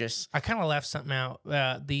when you could just? I kind of left something out.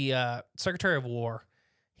 The Secretary of War,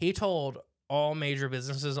 he told all major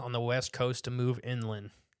businesses on the West Coast to move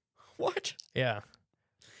inland. What? Yeah.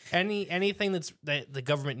 Anything that the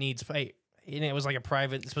government needs, and it was like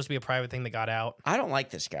it's supposed to be a private thing that got out. I don't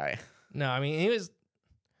like this guy. No, I mean he was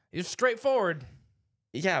straightforward.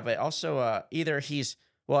 Yeah, but also either he's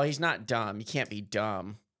not dumb. You can't be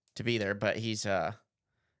dumb to be there, but he's I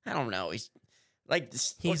don't know. He's like that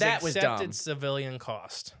was dumb. He's accepted civilian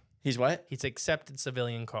cost. He's what? He's accepted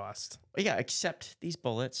civilian cost. Yeah, accept these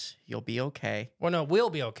bullets. You'll be okay. Well, no, we'll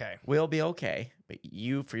be okay. We'll be okay. But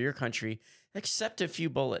you, for your country, accept a few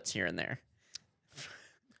bullets here and there.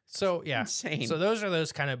 So, yeah. Insane. So those are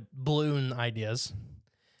those kind of balloon ideas.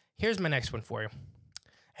 Here's my next one for you.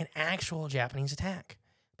 An actual Japanese attack.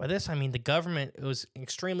 By this, I mean the government was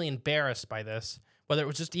extremely embarrassed by this, whether it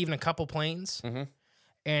was just even a couple planes,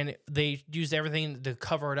 and they used everything to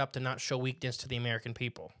cover it up to not show weakness to the American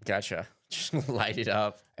people. Gotcha. Just light it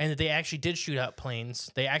up. And that they actually did shoot up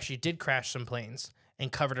planes. They actually did crash some planes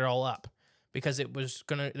and covered it all up because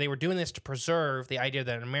they were doing this to preserve the idea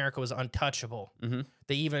that America was untouchable. That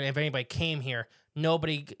even if anybody came here,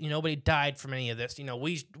 nobody died from any of this.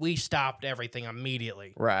 We stopped everything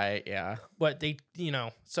immediately. Right, yeah. But they,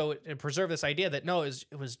 so it preserved this idea that no, it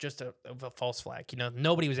was just a false flag.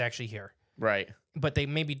 Nobody was actually here. Right. But they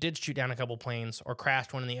maybe did shoot down a couple planes or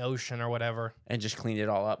crashed one in the ocean or whatever. And just cleaned it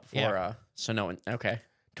all up for, so no one, okay.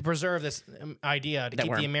 To preserve this idea, to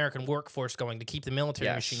keep the American workforce going, to keep the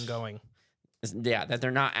military machine going. Yeah, that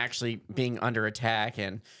they're not actually being under attack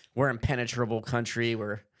and we're an impenetrable country.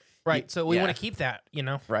 Right, so we want to keep that,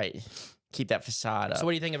 Right. Keep that facade up. So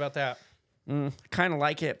what do you think about that? Kind of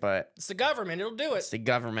like it, but... It's the government. It'll do it. It's the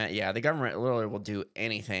government. Yeah, the government literally will do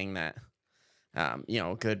anything that,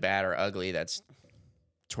 good, bad, or ugly that's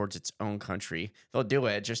towards its own country. They'll do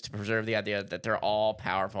it just to preserve the idea that they're all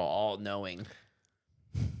powerful, all knowing.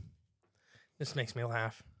 This makes me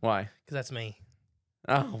laugh. Why? Because that's me.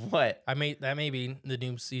 Oh, what? That may be the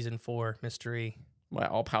new season 4 mystery. What,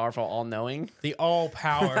 all powerful, all knowing? The all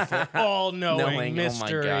powerful, all knowing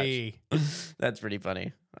mystery. Oh my gosh. That's pretty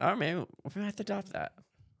funny. Oh, maybe we have to adopt that.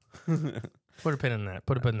 Put a pin in that.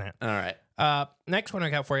 Put a pin in that. All right. Next one I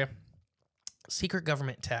got for you. Secret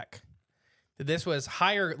government tech. This was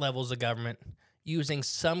higher levels of government using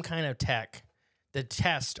some kind of tech to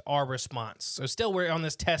test our response. So still we're on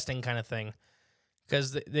this testing kind of thing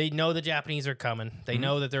because they know the Japanese are coming. They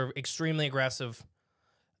know that they're extremely aggressive.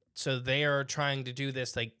 So they are trying to do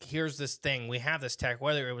this, like, here's this thing. We have this tech,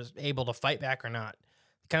 whether it was able to fight back or not.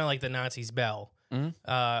 Kind of like the Nazis' bell,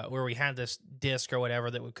 where we had this disc or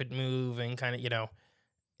whatever that could move and kind of,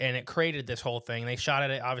 and it created this whole thing. They shot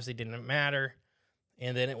at it, obviously didn't matter,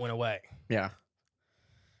 and then it went away. Yeah.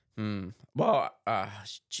 Well,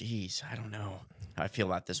 geez, I don't know how I feel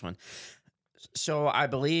about this one. So I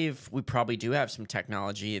believe we probably do have some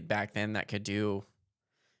technology back then that could do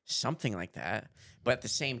something like that. But at the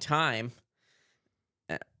same time,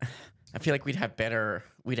 I feel like we'd had better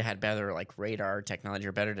like radar technology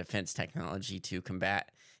or better defense technology to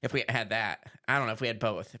combat if we had that. I don't know if we had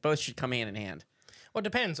both. Both should come hand in hand. Well, it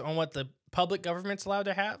depends on what the public government's allowed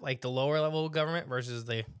to have, like the lower level of government versus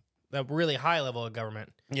the really high level of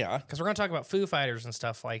government. Yeah. Because we're going to talk about Foo Fighters and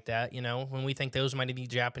stuff like that, when we think those might be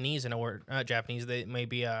Japanese not Japanese, they may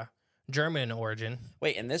be German in origin.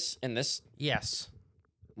 Wait, in this? Yes.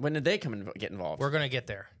 When did they come and get involved? We're going to get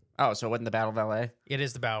there. Oh, so it wasn't the Battle of L.A.? It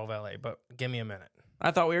is the Battle of L.A., but give me a minute.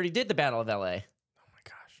 I thought we already did the Battle of L.A. Oh, my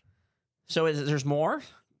gosh. So there's more?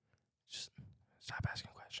 Just stop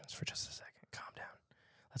asking questions for just a second. Calm down.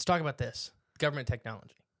 Let's talk about this. Government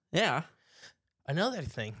technology. Yeah. Another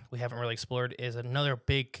thing we haven't really explored is another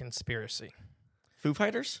big conspiracy. Foo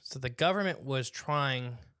Fighters? So the government was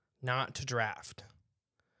trying not to draft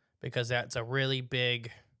because that's a really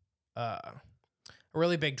big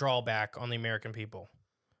drawback on the American people.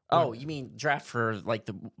 Oh, you mean draft for like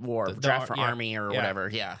the war, draft for army or whatever.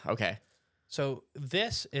 Yeah, okay. So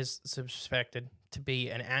this is suspected to be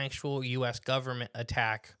an actual U.S. government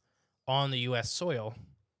attack on the U.S. soil,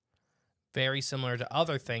 very similar to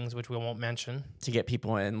other things, which we won't mention. To get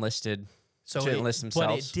people enlisted, to enlist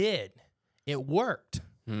themselves. But it did. It worked.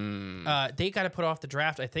 They got to put off the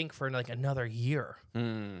draft, I think, for like another year.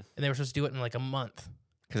 And they were supposed to do it in like a month.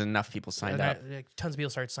 Because enough people signed up. Tons of people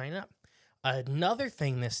started signing up. Another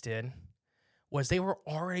thing this did was they were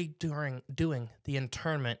already doing the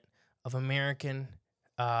internment of American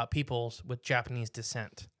peoples with Japanese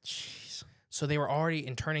descent. Jeez. So they were already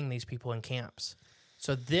interning these people in camps.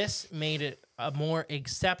 So this made it more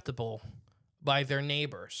acceptable by their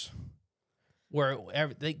neighbors. Where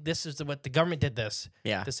this is what the government did this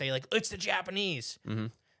to say, like, it's the Japanese. Mm-hmm.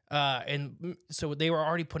 And so they were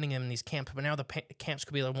already putting them in these camps, but now the camps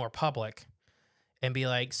could be a little more public and be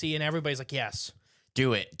like, see, and everybody's like, yes.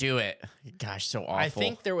 Do it. Gosh, so awful. I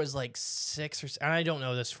think there was like and I don't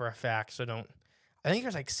know this for a fact, so I think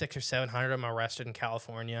there's like 600 or 700 of them arrested in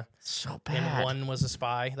California. So bad. And one was a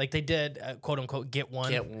spy. Like they did, quote unquote, get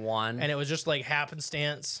one. And it was just like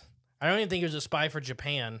happenstance. I don't even think he was a spy for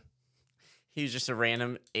Japan. He was just a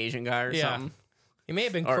random Asian guy or something. He may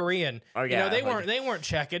have been Korean. Or they weren't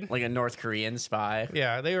checking. Like a North Korean spy.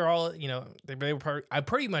 Yeah, they were all, they were probably, I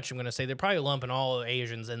pretty much am going to say they're probably lumping all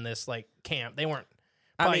Asians in this like camp. They weren't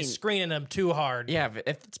probably screening them too hard. Yeah,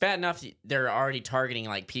 if it's bad enough they're already targeting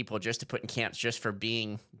like people just to put in camps just for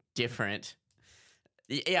being different.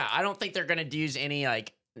 Yeah, I don't think they're going to use any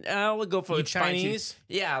like, we'll go for Chinese.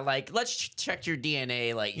 Yeah, like let's check your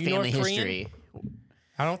DNA, like You family North history. Korean?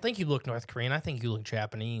 I don't think you look North Korean. I think you look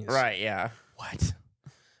Japanese. Right, yeah. What?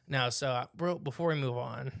 Now, so, bro, before we move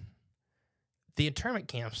on, the internment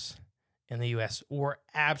camps in the U.S. were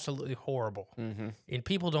absolutely horrible. Mm-hmm. And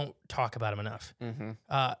people don't talk about them enough.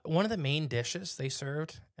 Mm-hmm. One of the main dishes they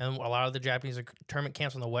served, and a lot of the Japanese internment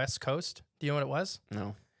camps on the West Coast, do you know what it was?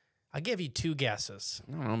 No. I'll give you two guesses.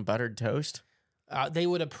 I don't know, buttered toast? They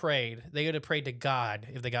would have prayed. They would have prayed to God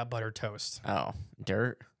if they got buttered toast. Oh,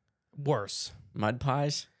 dirt? Worse. Mud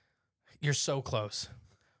pies? You're so close.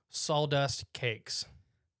 Sawdust cakes.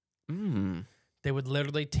 Mmm. They would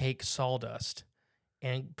literally take sawdust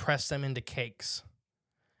and press them into cakes.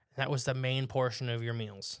 That was the main portion of your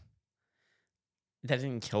meals. That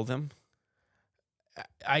didn't kill them?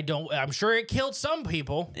 I'm sure it killed some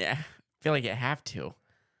people. Yeah. I feel like you have to.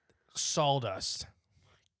 Sawdust.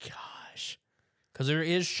 Gosh. Because there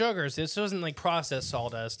is sugars. This wasn't like processed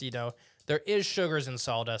sawdust, There is sugars in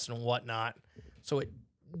sawdust and whatnot. So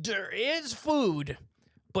there is food,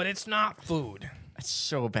 but it's not food. That's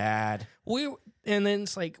so bad. And then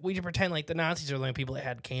it's like we pretend like the Nazis are the only people that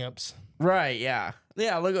had camps. Right, yeah.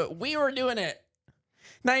 Yeah, look, we were doing it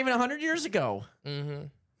not even 100 years ago. Mm-hmm.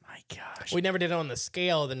 My gosh. We never did it on the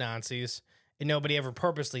scale of the Nazis, and nobody ever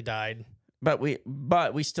purposely died. But we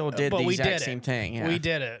still did the exact same thing. Yeah. We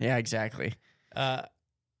did it. Yeah, exactly. The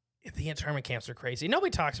internment camps are crazy. Nobody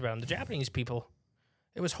talks about them. The Japanese people,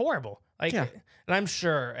 it was horrible. Like, Yeah. And I'm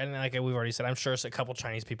sure, and like we've already said, I'm sure a couple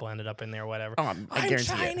Chinese people ended up in there, or whatever. Oh, I guarantee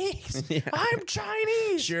Chinese. Yeah. I'm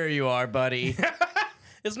Chinese. Sure you are, buddy.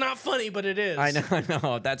 It's not funny, but it is. I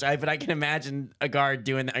know. That's right. But I can imagine a guard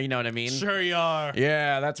doing that. You know what I mean? Sure you are.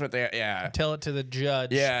 Yeah, that's what yeah. Tell it to the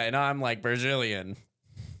judge. Yeah, and I'm like Brazilian.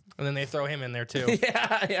 And then they throw him in there too.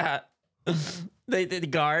 Yeah. They did the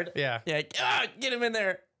guard. Yeah. Yeah. Get him in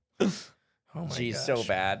there. Oh my Jeez, gosh. so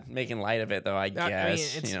bad. Making light of it though, I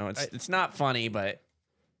guess. It's not funny, but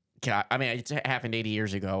God, I mean, it happened 80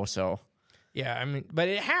 years ago, so. Yeah, I mean, but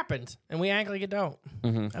it happened, and we act like it don't.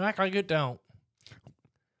 Mm-hmm. I act like it don't.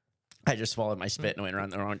 I just swallowed my spit and went around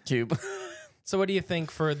the wrong tube. So what do you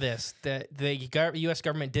think for this? That the U.S.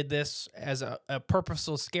 government did this as a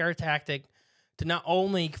purposeful scare tactic to not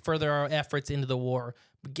only further our efforts into the war,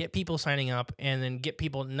 but get people signing up and then get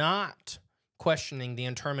people not questioning the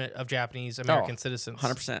internment of Japanese American citizens.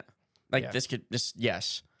 100%. Like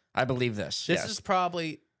yes. I believe this. This is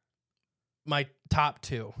probably my top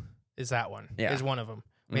two. Is that one? Yeah. Is one of them.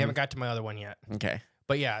 We haven't got to my other one yet. Okay.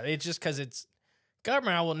 But yeah, it's just because it's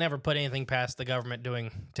government. I will never put anything past the government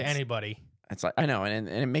doing to anybody. It's like I know, and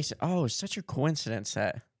it makes it such a coincidence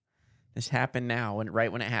that this happened now and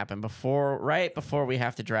right when it happened right before we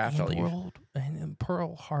have to draft all you. And in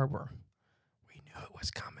Pearl Harbor, we knew it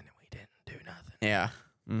was coming and we didn't do nothing. Yeah.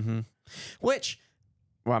 Mm-hmm. Which,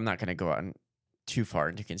 well, I'm not going to go on too far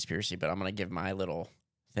into conspiracy, but I'm going to give my little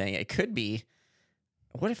thing. It could be,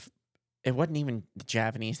 what if it wasn't even the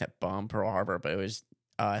Japanese that bombed Pearl Harbor, but it was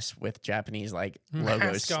us with Japanese like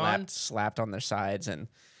logos slapped on their sides, and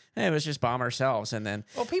it was just bomb ourselves, and then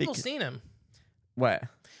people seen him. What?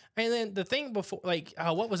 And then the thing before, like,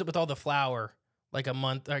 what was it with all the flour? Like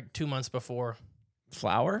 2 months before.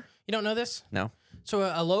 Flour? You don't know this? No. So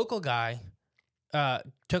a local guy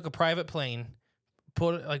took a private plane,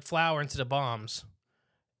 put like flour into the bombs,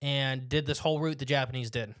 and did this whole route the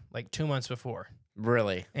Japanese did like 2 months before.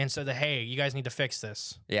 Really? And said, hey, you guys need to fix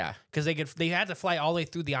this. Yeah. Because they had to fly all the way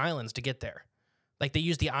through the islands to get there. Like they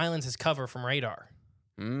used the islands as cover from radar.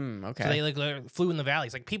 Okay. So they like flew in the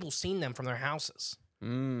valleys. Like people seen them from their houses.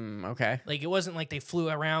 Okay. Like it wasn't like they flew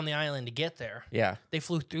around the island to get there. Yeah. They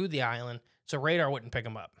flew through the island, so radar wouldn't pick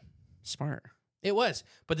them up. Smart. It was.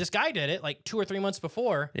 But this guy did it like 2 or 3 months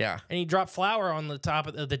before. Yeah. And he dropped flour on the top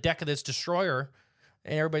of the deck of this destroyer.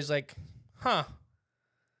 And everybody's like, Huh.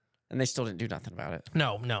 And they still didn't do nothing about it.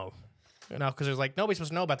 No, because there's like nobody's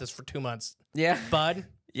supposed to know about this for 2 months. Yeah. Bud,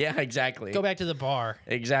 Yeah, exactly. go back to the bar.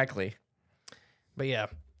 Exactly. But yeah,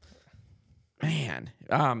 Man.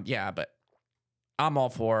 Yeah, but I'm all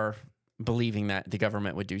for believing that the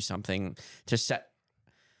government would do something to stage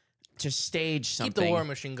something. keep the war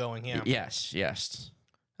machine going. Yeah. Yes.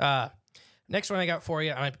 Next one I got for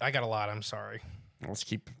you. I got a lot. I'm sorry, Let's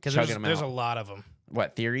keep because chugging them there's out. a lot of them.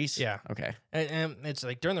 What, theories? Yeah. Okay. And it's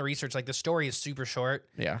like during the research, like the story is super short,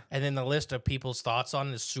 Yeah. and then the list of people's thoughts on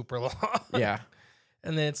it is super long. Yeah.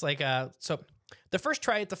 And then it's like, so the first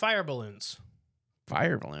try at the fire balloons,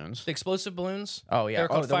 Fire balloons. the explosive balloons. Oh, yeah. They're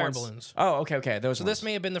called the fire ones- balloons. Oh, okay. Those So ones. this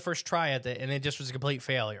may have been the first try at it, and it just was a complete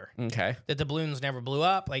failure. Okay. That the balloons never blew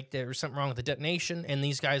up. Like there was something wrong with the detonation, and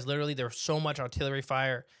these guys literally there was so much artillery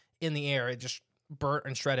fire in the air, it just burnt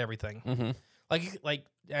and shred everything. Mm-hmm. Like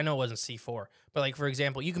I know it wasn't C4, but like for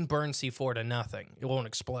example, you can burn C4 to nothing. It won't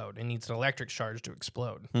explode. It needs an electric charge to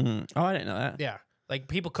explode. Mm-hmm. Oh, I didn't know that. Yeah, like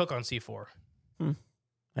people cook on C4. I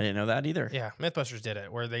didn't know that either. Yeah, MythBusters did it,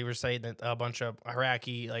 where they were saying that a bunch of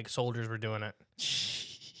Iraqi like soldiers were doing it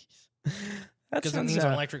Jeez. That because it sounds, needs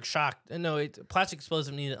an electric shock. No, plastic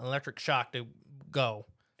explosive needs an electric shock to go.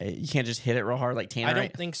 you can't just hit it real hard like Tannerite? I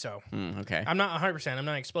don't think so. Okay. I'm not 100%. I'm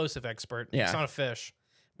not an explosive expert. Yeah. It's not a fish.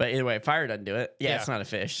 But either way, fire doesn't do it. Yeah, Yeah. it's not a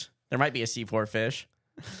fish. There might be a C4 fish.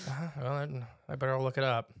 Well, I better look it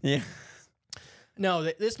up. Yeah. No,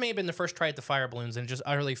 this may have been the first try at the fire balloons and it just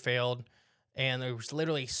utterly failed. And there was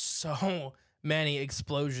literally so many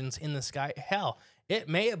explosions in the sky. Hell, it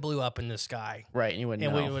may have blew up in the sky, Right, and you wouldn't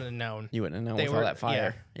and know. we would have known. You wouldn't know They with all were- that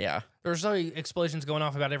fire. Yeah. There was only explosions going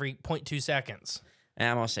off about every 0.2 seconds. And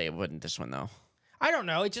I'm going to say it wouldn't this one, though. I don't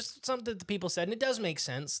know. It's just something that the people said, and it does make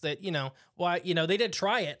sense that they did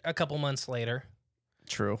try it a couple months later,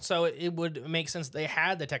 True. so it would make sense that they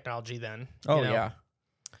had the technology then. Oh, you know? yeah.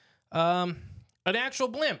 An actual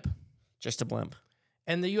blimp, Just a blimp.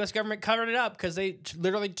 and the U.S. government covered it up because they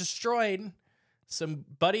literally destroyed some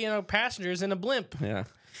buddy and passengers in a blimp. Yeah.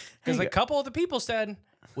 Because Hey, a couple of the people said,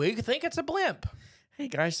 "We think it's a blimp." hey,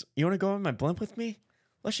 guys, you want to go on my blimp with me?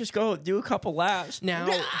 Let's just go do a couple laps. Now,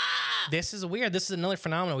 this is weird. This is another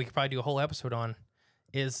phenomenon we could probably do a whole episode on.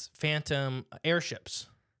 Is phantom airships,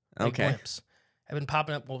 like Okay. blimps, have been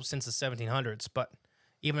popping up since the 1700s, but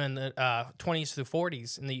even in the 20s through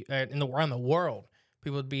 40s around the world,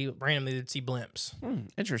 people would be randomly they'd see blimps.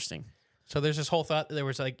 Interesting. So there's this whole thought that there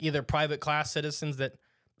was like either private class citizens that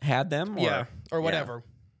Had them? Or, or whatever,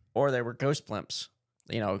 Or they were ghost blimps.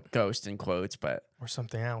 You know, ghost in quotes, but or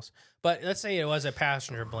something else. But let's say it was a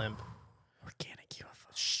passenger blimp. organic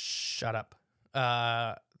UFO. Shut up.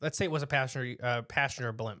 Let's say it was a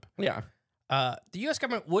passenger blimp. Yeah. The U.S.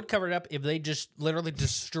 government would cover it up if they just literally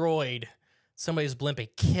destroyed somebody's blimp and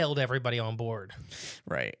killed everybody on board.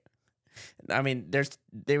 Right. I mean,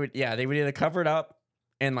 they would either cover it up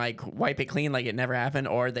and like wipe it clean like it never happened,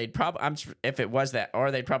 or they'd probably if it was that,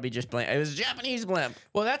 or they'd probably just blame it was a Japanese blimp.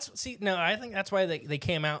 Well, I think that's why they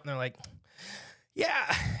came out and they're like,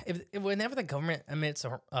 yeah, if whenever the government admits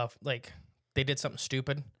like they did something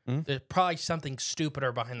stupid, there's probably something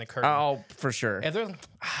stupider behind the curtain. Oh, for sure. If they're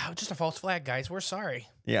like, just a false flag, guys, we're sorry.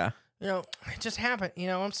 Yeah. It just happened.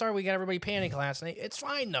 I'm sorry we got everybody panicking last night. It's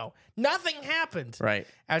fine, though. Nothing happened. Right.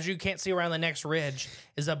 As you can't see around the next ridge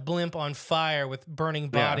is a blimp on fire with burning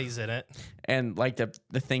bodies in it. And like the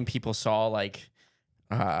thing people saw, like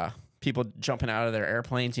people jumping out of their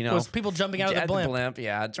airplanes, It was people jumping out of the blimp.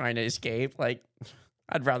 Yeah, trying to escape. Like,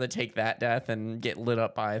 I'd rather take that death and get lit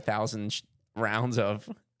up by 1,000 rounds of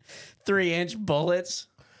 3-inch bullets.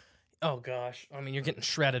 Oh, gosh. I mean, you're getting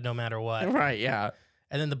shredded no matter what. Right, yeah.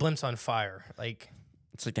 And then the blimp's on fire.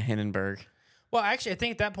 It's like the Hindenburg. Well, actually, I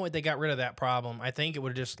think at that point they got rid of that problem. I think it would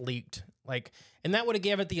have just leaked. And that would have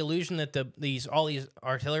given it the illusion that all these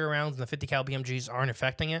artillery rounds and the 50 cal BMGs aren't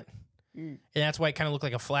affecting it. And that's why it kind of looked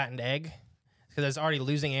like a flattened egg. Because it's already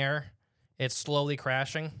losing air. It's slowly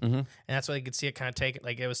crashing. And that's why you could see it kind of take it,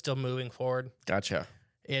 like it was still moving forward. Gotcha.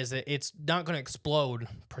 Is that it's not going to explode,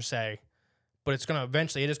 per se. But it's going to,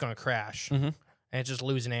 eventually, it is going to crash. And it's just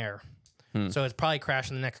losing air. So it's probably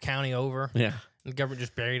crashing the next county over. Yeah. The government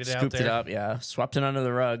just buried it out Scooped there. it up, yeah. Swept it under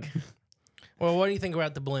the rug. Well, what do you think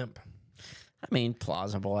about the blimp? I mean,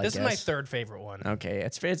 plausible, I This guess. is my third favorite one. Okay,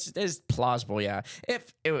 it's plausible, yeah.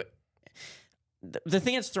 The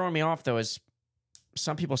thing that's throwing me off though is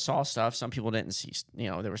some people saw stuff, some people didn't see.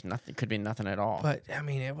 There was nothing. Could be nothing at all. But I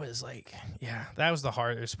mean, it was like, that was the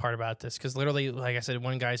hardest part about this because literally, like I said,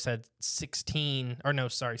 one guy said 6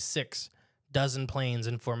 dozen planes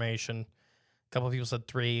in formation. A couple of people said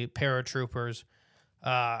 3 paratroopers.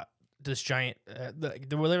 this giant.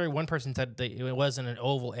 There were literally one person said that it wasn't an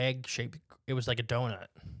oval egg shape. It was like a donut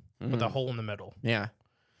with a hole in the middle. Yeah.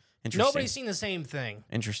 Interesting. Nobody's seen the same thing.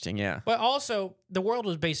 Interesting, yeah. But also, the world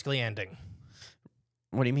was basically ending.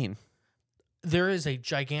 What do you mean? There is a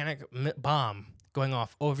gigantic bomb going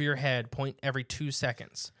off over your head, point every 2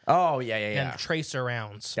 seconds. Oh, yeah. And tracer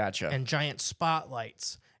rounds. Gotcha. And giant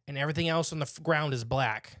spotlights. And everything else on the ground is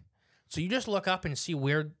black. So you just look up and see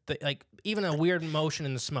weird, even a weird motion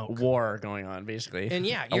in the smoke. War going on, basically. And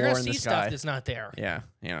yeah, A you're war going to in see the sky. stuff that's not there. Yeah.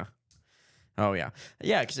 Oh, yeah.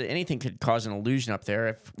 Yeah, because anything could cause an illusion up there.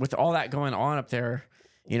 If with all that going on up there,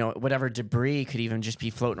 whatever debris could even just be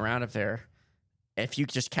floating around up there. If you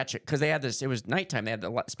could just catch it. Because they had this, it was nighttime. They had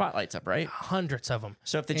the spotlights up, right? Hundreds of them.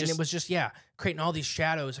 So if they it was just, creating all these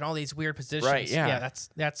shadows and all these weird positions. Right, yeah.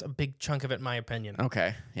 That's a big chunk of it, in my opinion.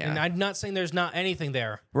 Okay, yeah. And I'm not saying there's not anything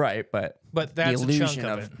there. Right, but that's the a illusion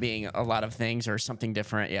chunk of it. being a lot of things or something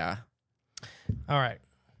different, yeah. All right.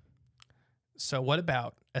 So what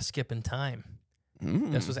about a skip in time?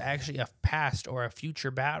 This was actually a past or a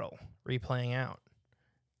future battle replaying out.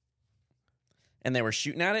 And they were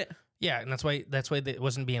shooting at it? Yeah, and that's why it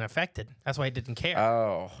wasn't being affected. That's why it didn't care.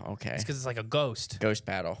 Oh, okay. It's because it's like a ghost. Ghost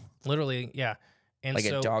battle. Literally, yeah. And Like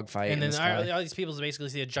a dogfight And in then the sky. all these people basically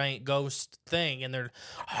see a giant ghost thing, and they're...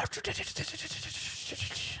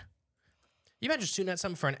 You imagine shooting at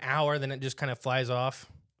something for an hour, then it just kind of flies off?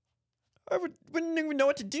 I wouldn't even know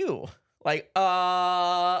what to do. Like,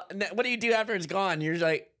 and what do you do after it's gone? You're just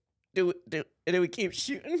like, do we keep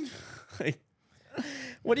shooting? Like,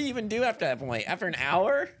 what do you even do after that point? After an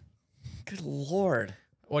hour? Good Lord.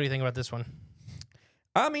 What do you think about this one?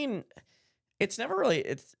 I mean, it's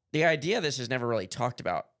the idea of this is never really talked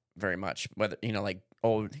about very much. Whether,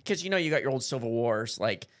 because you got your old Civil Wars,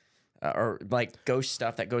 or like ghost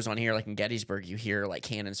stuff that goes on here, like in Gettysburg, you hear like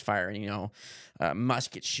cannons firing,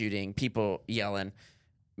 musket shooting, people yelling.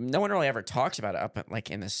 No one really ever talks about it up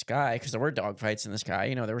in the sky, because there were dogfights in the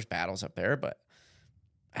sky. There was battles up there, but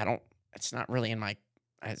it's not really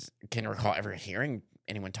I can recall ever hearing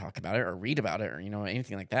anyone talk about it or read about it or,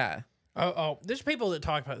 anything like that. Oh, there's people that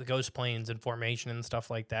talk about the ghost planes and formation and stuff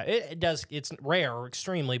like that. It's rare,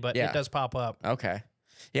 extremely, but it does pop up. Okay.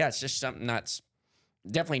 Yeah, it's just something that's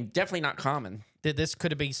definitely not common. This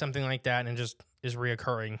could be something like that and just is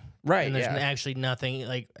reoccurring. Right, And there's yeah. actually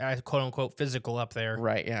nothing, quote unquote, physical up there.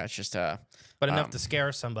 Right, yeah, it's just But enough to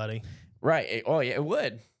scare somebody. Right. It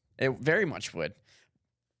would. It very much would.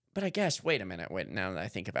 But I guess, wait a minute. Now that I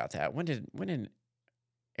think about that, when did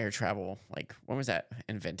air travel, when was that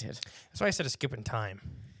invented? That's why I said a skip in time.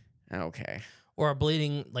 Okay. Or a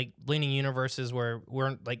bleeding universes where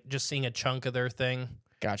we're just seeing a chunk of their thing.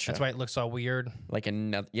 Gotcha. That's why it looks all weird. Like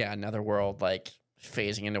another world,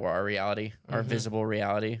 phasing into our reality, our visible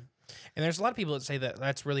reality. And there's a lot of people that say that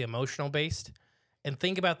that's really emotional based. And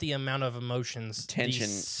think about the amount of emotions Tension. the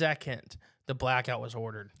second the blackout was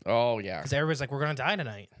ordered. Oh yeah. Because everybody's like, we're going to die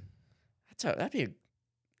tonight.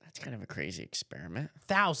 That's kind of a crazy experiment.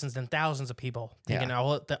 Thousands and thousands of people thinking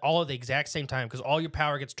all at the exact same time, because all your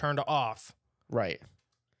power gets turned off. Right.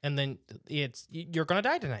 And then you're going to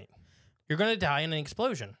die tonight. You're going to die in an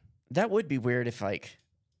explosion. That would be weird if I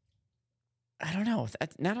don't know.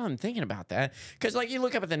 Now that I'm thinking about that, because you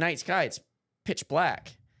look up at the night sky, it's pitch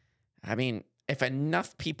black. I mean, if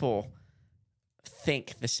enough people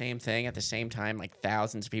think the same thing at the same time,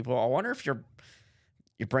 thousands of people, I wonder if your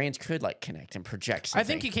brains could connect and project something. I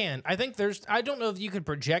think you can. I don't know if you could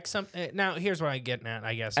project something. Now, here's what I'm getting at,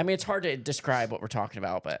 I guess. I mean, it's hard to describe what we're talking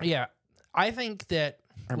about, but yeah, I think that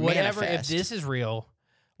Or whatever, manifest. if this is real,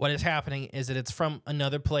 what is happening is that it's from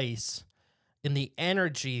another place, and the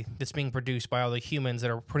energy that's being produced by all the humans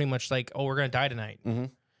that are pretty much we're going to die tonight,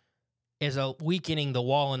 is weakening the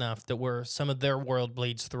wall enough that where some of their world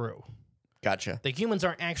bleeds through. Gotcha. The humans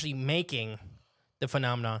aren't actually making the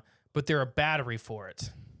phenomena, but they're a battery for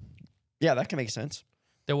it. Yeah, that can make sense.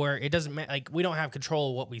 That where it doesn't we don't have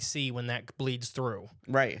control of what we see when that bleeds through,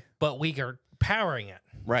 Right. but we are powering it.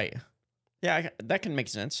 Right. Yeah, that can make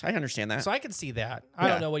sense. I understand that. So I can see that. I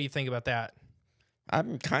Yeah. don't know what you think about that.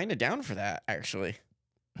 I'm kind of down for that, actually.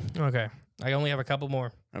 Okay, I only have a couple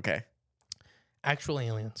more. Okay. Actual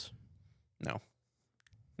aliens.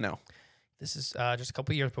 No. This is just a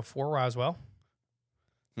couple years before Roswell,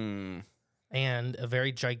 and a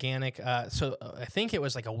very gigantic. So I think it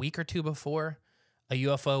was a week or two before a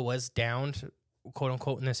UFO was downed, quote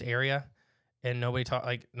unquote, in this area, and nobody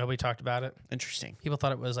talked about it. Interesting. People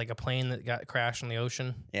thought it was a plane that got crashed in the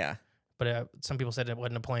ocean, Yeah. but some people said it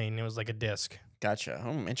wasn't a plane; it was a disc. Gotcha.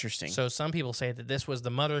 Interesting. So some people say that this was the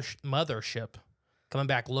mothership coming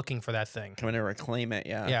back looking for that thing. Coming to reclaim it,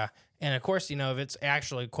 yeah. Yeah, And of course, if it's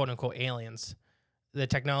actually quote unquote aliens, the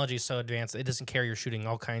technology is so advanced it doesn't care you're shooting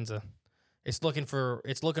all kinds of. It's looking for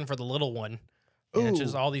the little one. And it's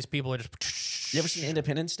just all these people are just. You ever seen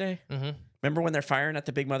Independence Day? Mm-hmm. Remember when they're firing at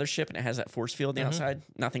the big mothership and it has that force field on the outside?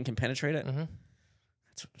 Nothing can penetrate it. Mm-hmm.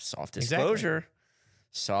 That's soft disclosure. Exactly.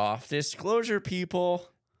 Soft disclosure, people.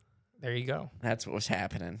 There you go. That's what was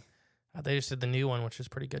happening. They just did the new one, which is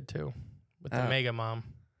pretty good too, with the Mega Mom.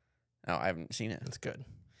 Oh, I haven't seen it. It's good.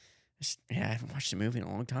 I haven't watched a movie in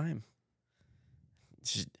a long time.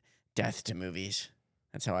 It's just death to movies.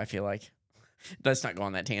 That's how I feel like. Let's not go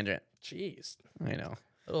on that tangent. Jeez. I know.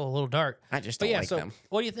 A little dark. I just don't like them.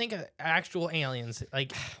 What do you think of actual aliens?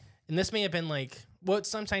 Like, and this may have been like what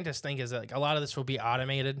some scientists think is that like a lot of this will be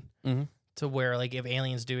automated to where like if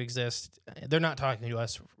aliens do exist, they're not talking to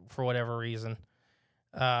us for whatever reason.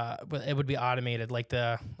 But it would be automated, like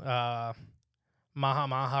the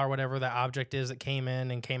Maha or whatever that object is that came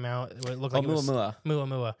in and came out. It looked like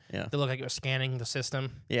Muamua. Yeah. They looked like it was scanning the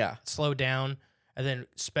system. Yeah. Slowed down and then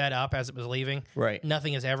sped up as it was leaving. Right.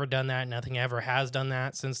 Nothing has ever done that. Nothing ever has done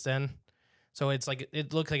that since then. So it's like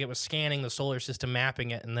it looked like it was scanning the solar system,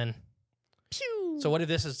 mapping it, and then. Pew! So what if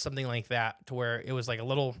this is something like that, to where it was like a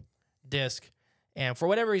little disc, and for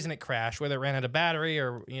whatever reason it crashed, whether it ran out of battery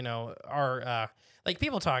or our like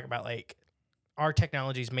people talk about like our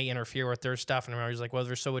technologies may interfere with their stuff, and I'm always like, well,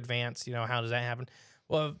 they're so advanced, how does that happen?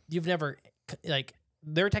 Well, you've never like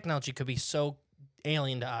their technology could be so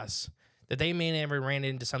alien to us that they may never ran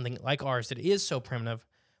into something like ours that is so primitive,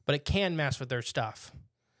 but it can mess with their stuff.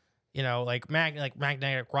 Like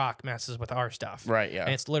magnetic rock messes with our stuff. Right, yeah.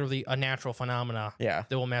 And it's literally a natural phenomena that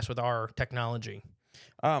will mess with our technology.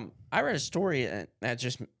 I read a story that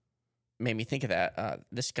just made me think of that.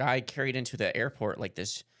 This guy carried into the airport like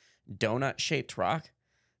this donut-shaped rock.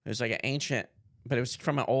 It was like an ancient, but it was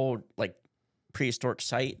from an old like prehistoric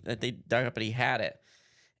site that they dug up, but he had it.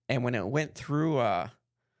 And when it went through,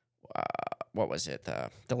 what was it? The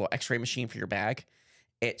little X-ray machine for your bag,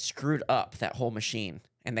 it screwed up that whole machine.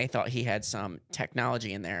 And they thought he had some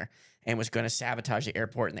technology in there and was going to sabotage the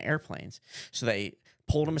airport and the airplanes. So they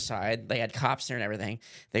pulled him aside. They had cops there and everything.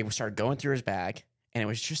 They started going through his bag, and it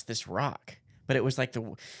was just this rock. But it was like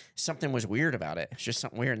something was weird about it. It's just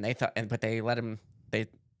something weird. And they thought, but they let him. They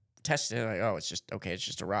tested it like, oh, it's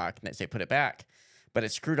just a rock. And they put it back, but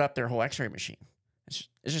it screwed up their whole X-ray machine. It's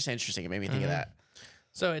just interesting. It made me think of that.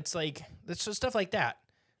 So it's like it's just stuff like that,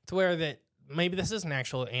 to where that maybe this is an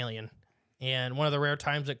actual alien. And one of the rare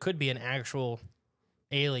times it could be an actual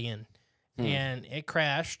alien. And it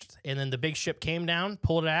crashed, and then the big ship came down,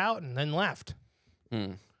 pulled it out, and then left.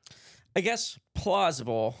 I guess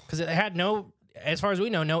plausible. Because it had as far as we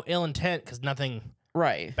know, no ill intent, because nothing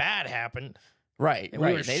bad happened. Right, and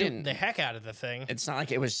we were shooting the heck out of the thing. It's not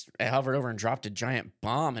like it hovered over and dropped a giant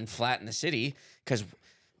bomb and flattened the city, because,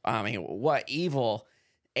 I mean, what evil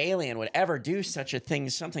alien would ever do such a thing,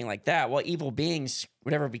 something like that? What evil beings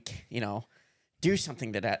would ever be, do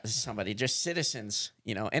something to that to somebody? Just citizens,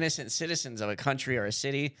 innocent citizens of a country or a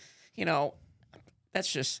city,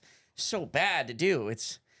 that's just so bad to do.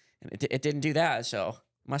 It didn't do that, so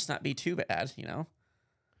must not be too bad, I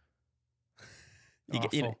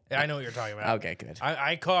know what you're talking about. Okay, good.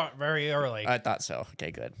 I caught very early. I thought so. Okay,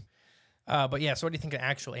 good. But yeah, so what do you think of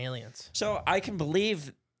actual aliens? So I can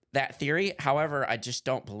believe that theory. However, I just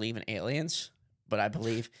don't believe in aliens. But I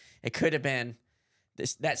believe it could have been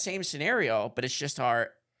that same scenario, but it's just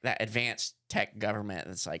that advanced tech government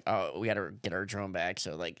that's like, oh, we got to get our drone back.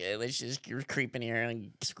 So like, let's just creep in here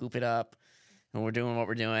and scoop it up, and we're doing what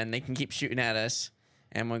we're doing. They can keep shooting at us,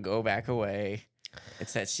 and we'll go back away.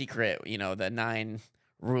 It's that secret, the 9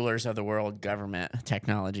 rulers of the world government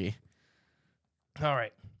technology. All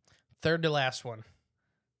right. Third to last one.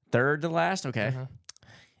 Third to last? Okay.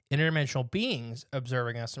 Interdimensional beings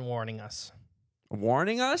observing us and warning us.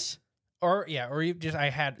 Warning us? Or you just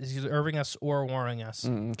he's observing us or warning us.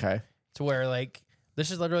 Okay. To where like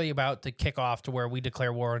this is literally about to kick off to where we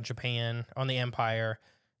declare war on Japan, on the empire,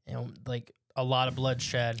 like a lot of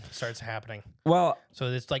bloodshed starts happening. Well, so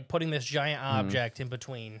it's like putting this giant object in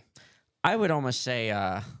between. I would almost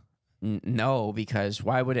say no, because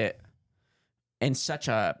why would it, in such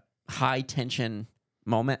a high tension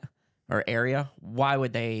moment or area, why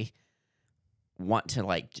would they want to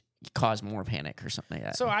like cause more panic or something like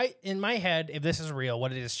that? So in my head, if this is real,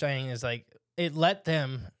 what it is saying is like it let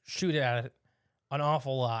them shoot at it an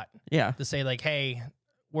awful lot. Yeah. To say like, hey,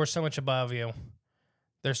 we're so much above you.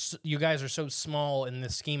 You guys are so small in the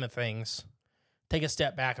scheme of things. Take a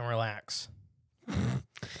step back and relax.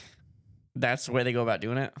 That's the way they go about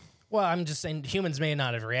doing it? Well, I'm just saying humans may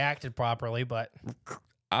not have reacted properly, but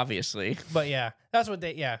obviously. But yeah, that's what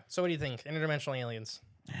they. Yeah. So what do you think? Interdimensional aliens,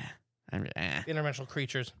 interdimensional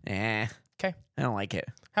creatures. Okay. I don't like it.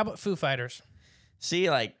 How about Foo Fighters? See,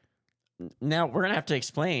 like, now we're gonna have to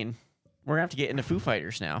explain. We're gonna have to get into Foo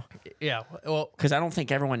Fighters now. Yeah. Well, because I don't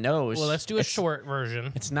think everyone knows. Well, let's do a short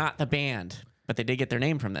version. It's not the band, but they did get their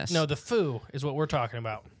name from this. No, the Foo is what we're talking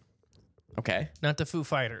about. Okay. Not the Foo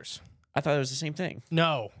Fighters. I thought it was the same thing.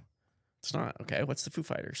 No. It's not. Okay. What's the Foo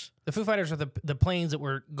Fighters? The Foo Fighters are the planes that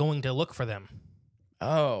were going to look for them.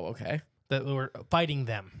 Oh, okay. That were fighting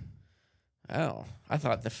them. Oh, I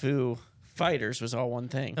thought the Foo Fighters was all one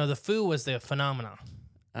thing. No, the Foo was the phenomena.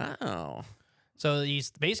 Oh. So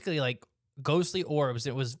these basically like ghostly orbs.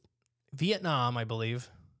 It was Vietnam, I believe.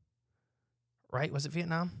 Right? Was it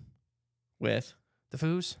Vietnam? With? The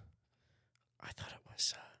Foos? I thought it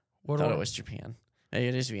was. It was Japan. Hey,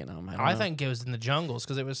 it is Vietnam. I think it was in the jungles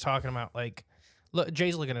because it was talking about like. Look,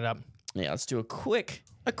 Jay's looking it up. Yeah, let's do a quick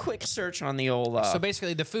search on the old. So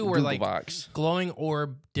basically, the Foo were Google like box. glowing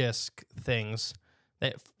orb disc things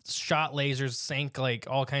that shot lasers, sank like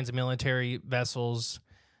all kinds of military vessels.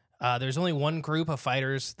 There's only one group of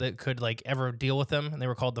fighters that could like ever deal with them, and they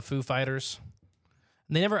were called the Foo Fighters.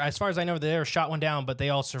 And they never, as far as I know, they never shot one down, but they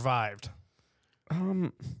all survived.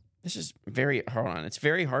 This is hold on. It's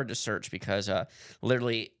very hard to search because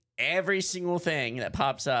literally every single thing that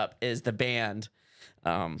pops up is the band.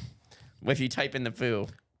 If you type in the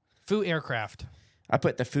Foo aircraft. I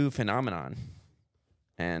put the Foo phenomenon,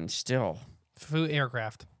 and still Foo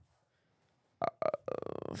aircraft.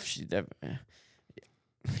 It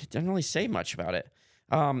doesn't really say much about it.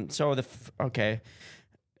 So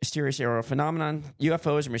mysterious aerial phenomenon.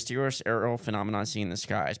 UFOs are mysterious aerial phenomenon seen in the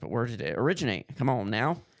skies. But where did it originate? Come on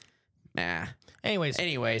now. Nah. Anyways,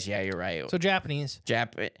 yeah, you're right. So Japanese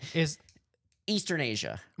is Eastern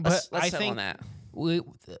Asia. But Let's I settle think on that.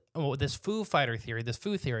 This Foo Fighter theory, this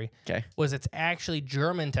Foo theory, was it's actually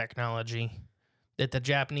German technology that the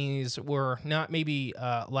Japanese were not maybe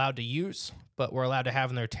allowed to use, but were allowed to have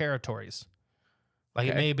in their territories. Like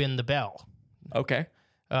it may have been the Bell. Okay.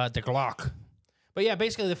 The Glock. But yeah,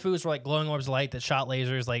 basically the Foos were like glowing orbs of light that shot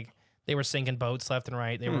lasers. Like they were sinking boats left and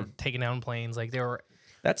right. They were taking down planes. Like they were.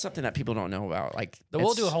 That's something that people don't know about. Like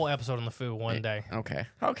we'll do a whole episode on the Foo one day. Okay.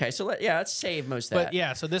 So let's save most of that. But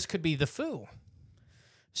yeah, so this could be the Foo.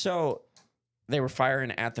 So they were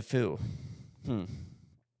firing at the Foo. I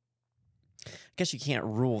guess you can't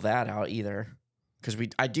rule that out either, because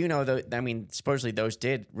I do know that. I mean, supposedly those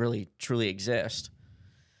did really truly exist.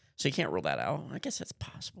 So you can't rule that out. I guess that's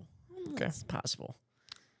possible. Okay, it's possible.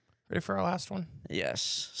 Ready for our last one?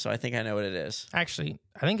 Yes. So I think I know what it is. Actually,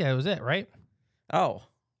 I think that was it, right? Oh.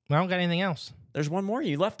 I don't got anything else. There's one more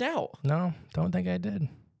you left out. No, don't think I did.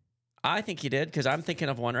 I think you did, because I'm thinking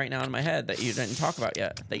of one right now in my head that you didn't talk about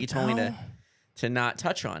yet, that you told me to not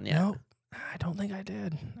touch on yet. No, I don't think I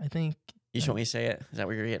did. I think... You just want me to say it? Is that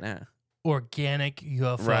what you're getting at? Organic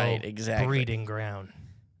UFO breeding ground.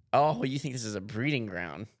 Oh, you think this is a breeding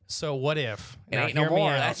ground? So what if... It ain't no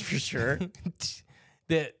more, that's for sure.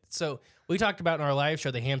 So we talked about in our live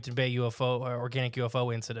show the Hampton Bay UFO organic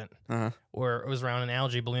UFO incident, where it was around an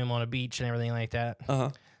algae bloom on a beach and everything like that.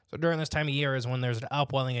 So during this time of year is when there's an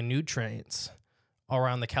upwelling of nutrients all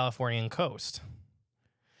around the Californian coast.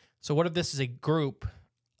 So what if this is a group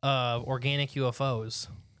of organic UFOs?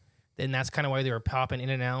 Then that's kind of why they were popping in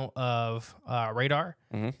and out of radar,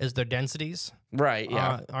 is their densities. Right,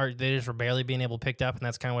 yeah. They just were barely being able to pick up, and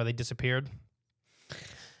that's kind of why they disappeared.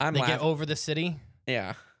 They get over the city.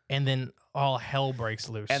 Yeah. And then all hell breaks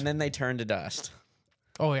loose. And then they turn to dust.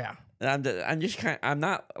 Oh, yeah. I'm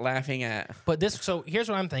not laughing at... But so here's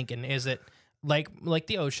what I'm thinking, is that like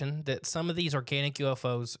the ocean, that some of these organic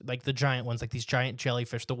UFOs, like the giant ones, like these giant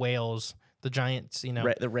jellyfish, the whales, the giants,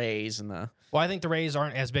 the rays and the... Well, I think the rays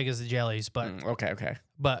aren't as big as the jellies, but... Okay.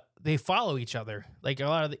 But they follow each other. Like a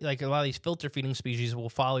lot of these filter feeding species will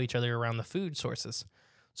follow each other around the food sources.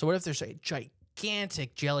 So what if there's a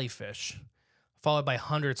gigantic jellyfish followed by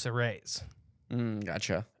hundreds of rays?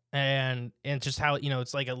 Gotcha. And just how,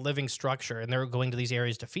 it's like a living structure, and they're going to these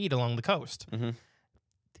areas to feed along the coast.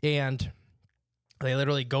 And they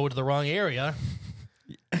literally go to the wrong area,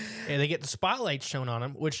 and they get the spotlight shown on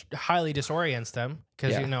them, which highly disorients them,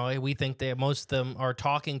 because, we think that most of them are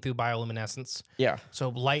talking through bioluminescence. Yeah. So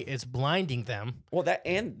light is blinding them. Well,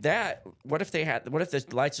 what if the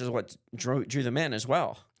lights is what drew them in as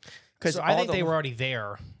well? Because I think they were already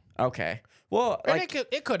there. Okay. Well,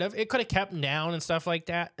 it could have kept them down and stuff like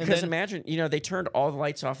that. Because imagine, they turned all the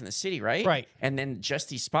lights off in the city, right? Right. And then just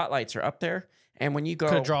these spotlights are up there, and when you go,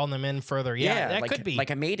 could have drawn them in further. Yeah, that like, could be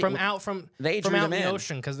like I made it from out in the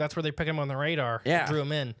ocean, because that's where they pick them on the radar. Yeah. Drew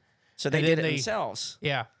them in. So they And did then it they- themselves.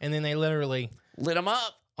 Yeah, and then they literally Lit them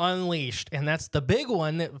up. unleashed, and that's the big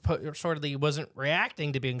one that wasn't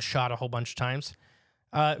reacting to being shot a whole bunch of times.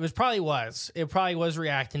 It probably was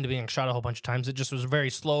reacting to being shot a whole bunch of times. It just was very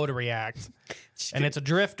slow to react, and it's a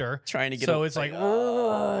drifter Trying to get so a- it's like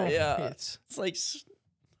yeah. it's It's like,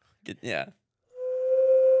 yeah.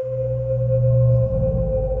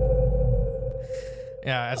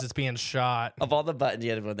 yeah as it's being shot. Of all the buttons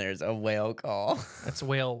you had when there's a whale call. It's a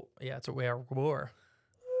whale. Yeah, it's a whale roar.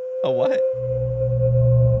 A what?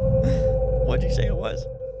 What'd you say it was?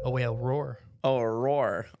 A whale roar. Oh, a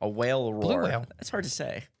roar. A whale roar. Blue whale. That's hard to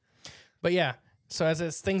say. But yeah, so as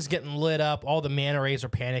this thing's getting lit up, all the manta rays are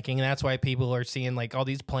panicking, and that's why people are seeing like all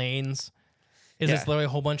these planes. It's Yeah. literally a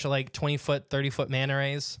whole bunch of like 20-foot, 30-foot manta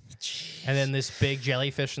rays, and then this big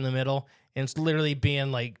jellyfish in the middle, and it's literally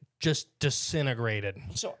being like just disintegrated.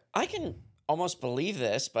 So I can almost believe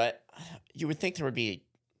this, but you would think there would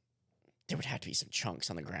have to be some chunks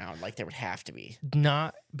on the ground. Like there would have to be.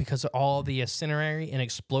 Not because of all the incendiary and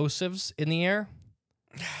explosives in the air.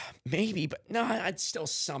 Maybe, but no, it's still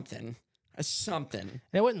something. Something. And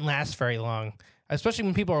it wouldn't last very long, especially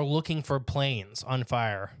when people are looking for planes on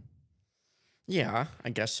fire. Yeah,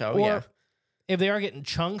 I guess so. Or Yeah. if they are getting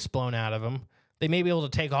chunks blown out of them, they may be able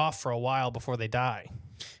to take off for a while before they die.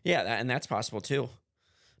 Yeah, and that's possible too.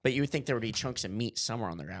 But you would think there would be chunks of meat somewhere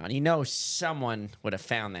on the ground. You know, someone would have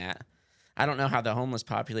found that. I don't know how the homeless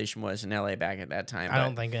population was in LA back at that time. I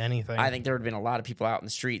don't think anything. I think there would have been a lot of people out in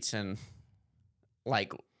the streets and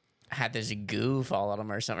like had this goo fall on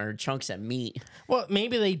them or something, or chunks of meat. Well,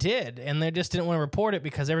 maybe they did, and they just didn't want to report it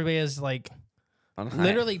because everybody is like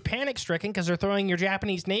literally panic stricken because they're throwing your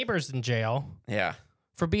Japanese neighbors in jail Yeah.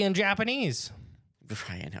 for being Japanese.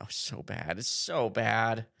 I know, so bad. It's so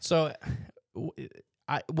bad. So,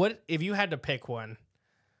 what if you had to pick one?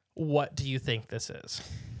 What do you think this is?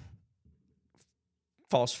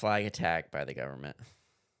 False flag attack by the government.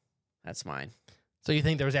 That's mine. So you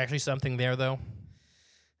think there was actually something there, though?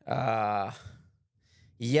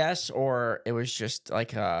 Yes, or it was just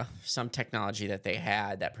like some technology that they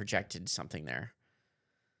had that projected something there.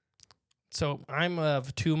 So I'm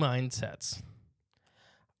of two mindsets.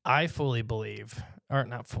 I fully believe, or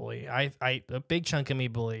not fully, a big chunk of me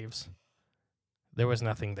believes there was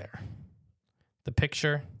nothing there. The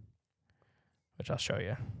picture, which I'll show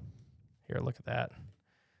you. Here, look at that.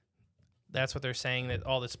 That's what they're saying, that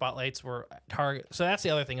all the spotlights were target. So that's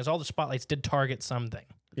the other thing, is all the spotlights did target something.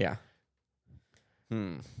 Yeah.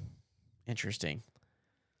 Interesting.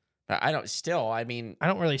 But I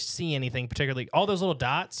don't really see anything particularly. All those little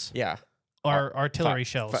dots yeah. are artillery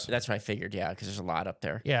shells. That's what I figured, yeah, because there's a lot up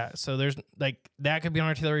there. Yeah, so there's like, that could be an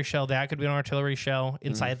artillery shell, that could be an artillery shell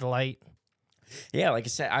inside the light. Yeah, like I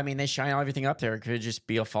said, they shine everything up there. It could just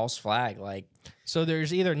be a false flag. Like, So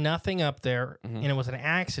there's either nothing up there and it was an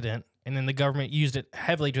accident, and then the government used it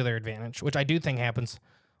heavily to their advantage, which I do think happens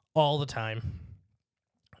all the time.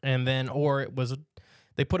 And then, or it was,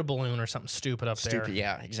 they put a balloon or something stupid up there.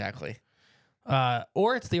 yeah, exactly.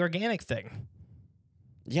 Or it's the organic thing.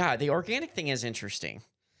 Yeah, the organic thing is interesting.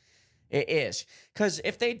 It is. Because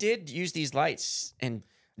if they did use these lights and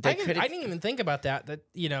I didn't even think about that,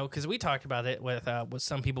 because we talked about it with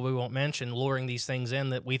some people we won't mention, luring these things in,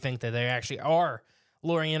 that we think that they actually are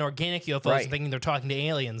luring in organic UFOs Right. and thinking they're talking to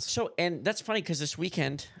aliens. So, and that's funny because this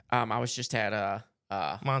weekend I was just at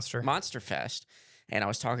Monster Fest, and I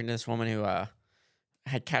was talking to this woman who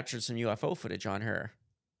had captured some UFO footage on her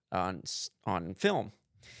on film.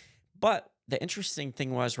 But the interesting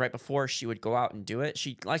thing was, right before she would go out and do it,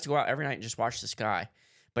 she likes to go out every night and just watch the sky.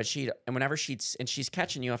 But she's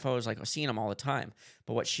catching UFOs, like seeing them all the time.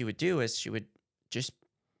 But what she would do is she would just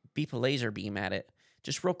beep a laser beam at it,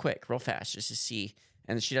 just real quick, real fast, just to see.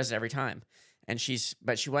 And she does it every time.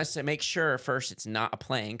 But she wants to make sure first it's not a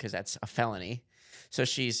plane, because that's a felony. So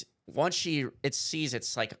once she sees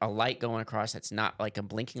it's like a light going across, that's not like a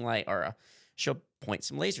blinking light, she'll point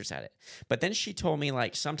some lasers at it. But then she told me,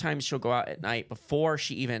 like, sometimes she'll go out at night before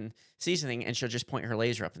she even sees anything, and she'll just point her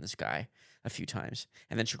laser up in the sky a few times,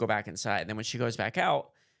 and then she'll go back inside. And then when she goes back out,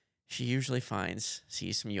 she usually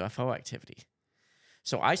sees some UFO activity.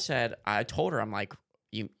 So I told her, I'm like,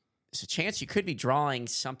 there's a chance you could be drawing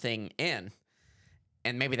something in,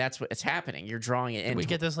 and maybe that's what's happening. You're drawing it in. Did we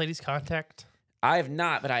get this lady's contact? I have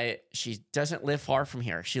not, but she doesn't live far from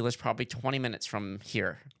here. She lives probably 20 minutes from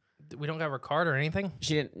here. We don't got her card or anything?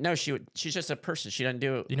 She didn't. No, she's just a person. She doesn't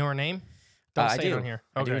do. Do you know her name? Don't say it on here.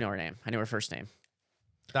 I Okay. do know her name. I know her first name.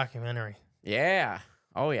 Documentary. Yeah.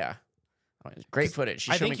 Oh, yeah. Great footage.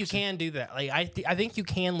 I think you can do that. Like I think you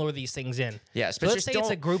can lure these things in. Yes, but but let's say it's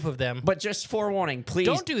a group of them. But just forewarning, please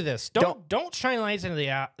Don't do this. Don't shine lights into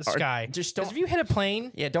the sky. Just 'Cause don't. if you hit a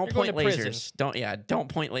plane, Don't you're going point to prison. lasers. Don't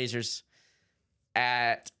point lasers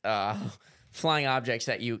at flying objects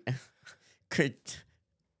that you could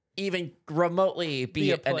even remotely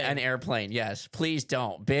be an airplane. Yes, please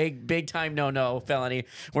don't. Big time no felony.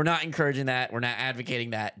 We're not encouraging that. We're not advocating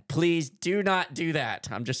that. Please do not do that.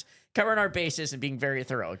 I'm just covering our bases and being very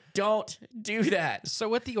thorough. Don't do that. So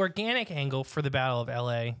with the organic angle for the Battle of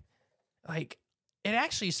LA, like it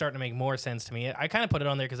actually is starting to make more sense to me. I kind of put it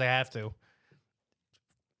on there because I have to,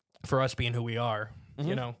 for us being who we are,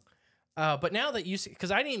 you know. But now that you see,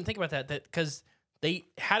 because I didn't even think about that because they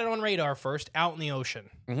had it on radar first out in the ocean.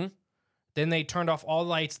 Mm-hmm. Then they turned off all the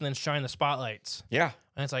lights and then shined the spotlights. Yeah.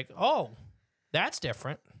 And it's like, oh, that's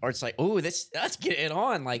different. Or it's like, ooh, let's get it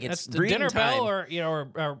on. Like it's That's the breeding dinner time. bell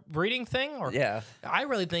or breeding thing. Or Yeah. I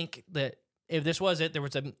really think that if this was it, there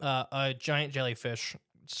was a giant jellyfish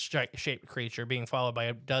shaped creature being followed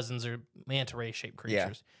by dozens of manta ray shaped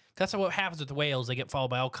creatures. Yeah. That's what happens with the whales. They get followed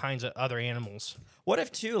by all kinds of other animals. What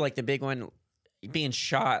if too, like the big one being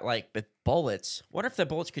shot like with bullets? What if the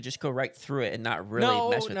bullets could just go right through it and not really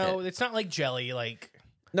mess with it? No, it's not like jelly. Like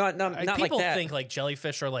not like people that. think like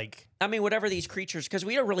jellyfish are like. I mean, whatever these creatures, because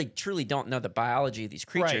we don't really truly don't know the biology of these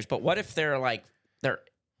creatures. Right. But what if they're like their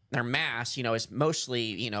mass, is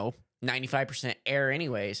mostly 95% air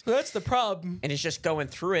anyways. That's the problem. And it's just going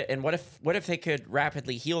through it. And what if they could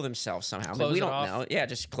rapidly heal themselves somehow? Close we it don't off. know. Yeah, it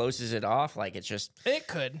just closes it off. Like it's just. It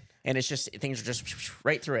could. And it's just things are just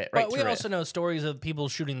right through it. But we also know stories of people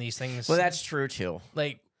shooting these things. Well, that's true too.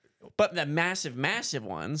 Like. But the massive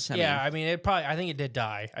ones. I mean, I think it did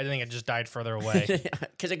die. I think it just died further away.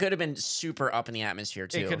 Because it could have been super up in the atmosphere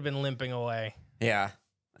too. It could have been limping away. Yeah.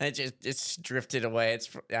 It's drifted away.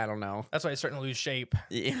 I don't know. That's why it's starting to lose shape.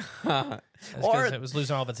 Yeah. Or it was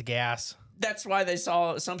losing all of its gas. That's why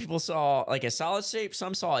some people saw like a solid shape,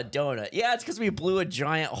 some saw a donut. Yeah, it's because we blew a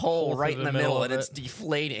giant hole right in the middle and it's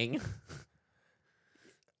deflating.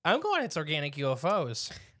 I'm going it's organic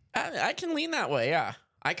UFOs. I can lean that way, yeah.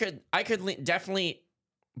 I could definitely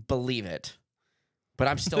believe it. But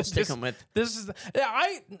I'm still sticking with this.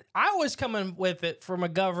 I was coming with it from a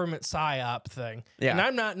government psyop thing, yeah. And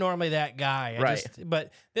I'm not normally that guy, right?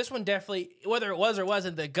 But this one definitely, whether it was or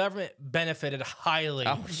wasn't, the government benefited highly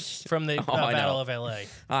from the Battle of LA.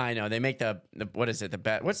 I know they make the what is it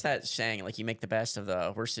what's that saying? Like you make the best of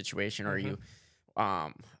the worst situation, or you I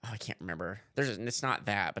can't remember. It's not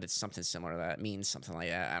that, but it's something similar to that. It means something like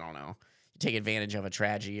that. I don't know. You take advantage of a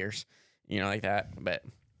tragedy or like that, but.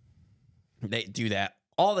 They do that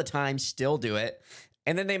all the time, still do it,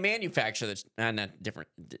 and then they manufacture this. Different.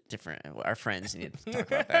 Our friends need to talk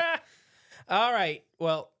about that. All right.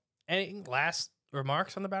 Well, any last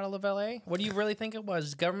remarks on the Battle of LA? What do you really think it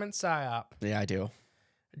was? Government psyop? Yeah, I do.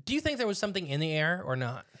 Do you think there was something in the air or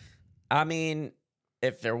not? I mean,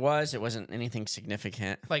 if there was, it wasn't anything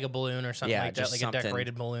significant, like a balloon or something like that, like something, a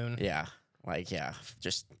decorated balloon. Yeah,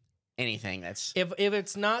 just anything that's. If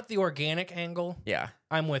it's not the organic angle, yeah,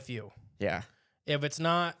 I'm with you. Yeah. If it's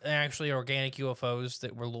not actually organic UFOs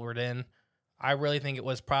that were lured in, I really think it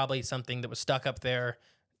was probably something that was stuck up there.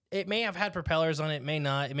 It may have had propellers on it, it may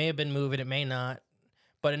not. It may have been moving, it may not.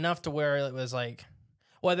 But enough to where it was like,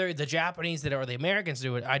 whether the Japanese did it or the Americans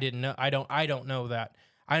do it, I didn't know. I don't know that.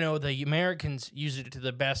 I know the Americans used it to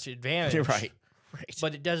the best advantage. Right.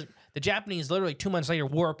 But it doesn't. The Japanese literally 2 months later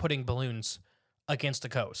were putting balloons against the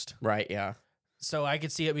coast. Right. Yeah. So I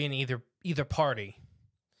could see it being either party.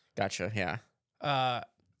 Gotcha. Yeah.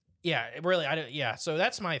 Yeah. Really. Yeah. So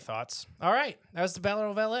that's my thoughts. All right. That was the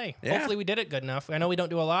Battle of LA. Yeah. Hopefully we did it good enough. I know we don't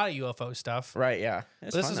do a lot of UFO stuff. Right. Yeah.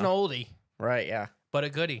 This is an oldie. Right. Yeah. But a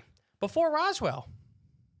goodie. Before Roswell.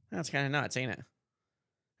 That's kind of nuts, ain't it?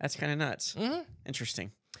 That's kind of nuts. Mm-hmm.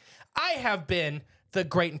 Interesting. I have been the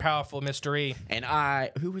great and powerful Mystery. And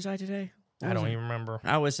who was I today? I don't even remember.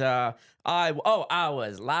 I was I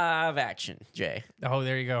was live action, Jay. Oh,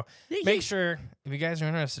 there you go. Make sure, if you guys are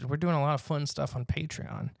interested, we're doing a lot of fun stuff on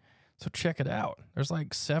Patreon. So check it out. There's like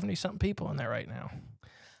 70-something people in there right now.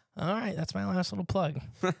 All right, that's my last little plug.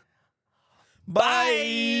 Bye!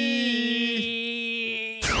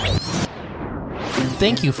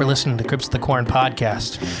 Thank you for listening to Crips of the Corn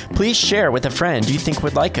podcast. Please share with a friend you think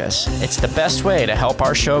would like us. It's the best way to help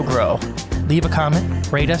our show grow. Leave a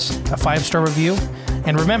comment, rate us, a 5-star review,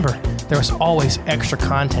 and remember, there is always extra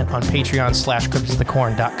content on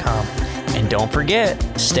Patreon/CripsOfTheCorn.com. And don't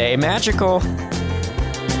forget, stay magical.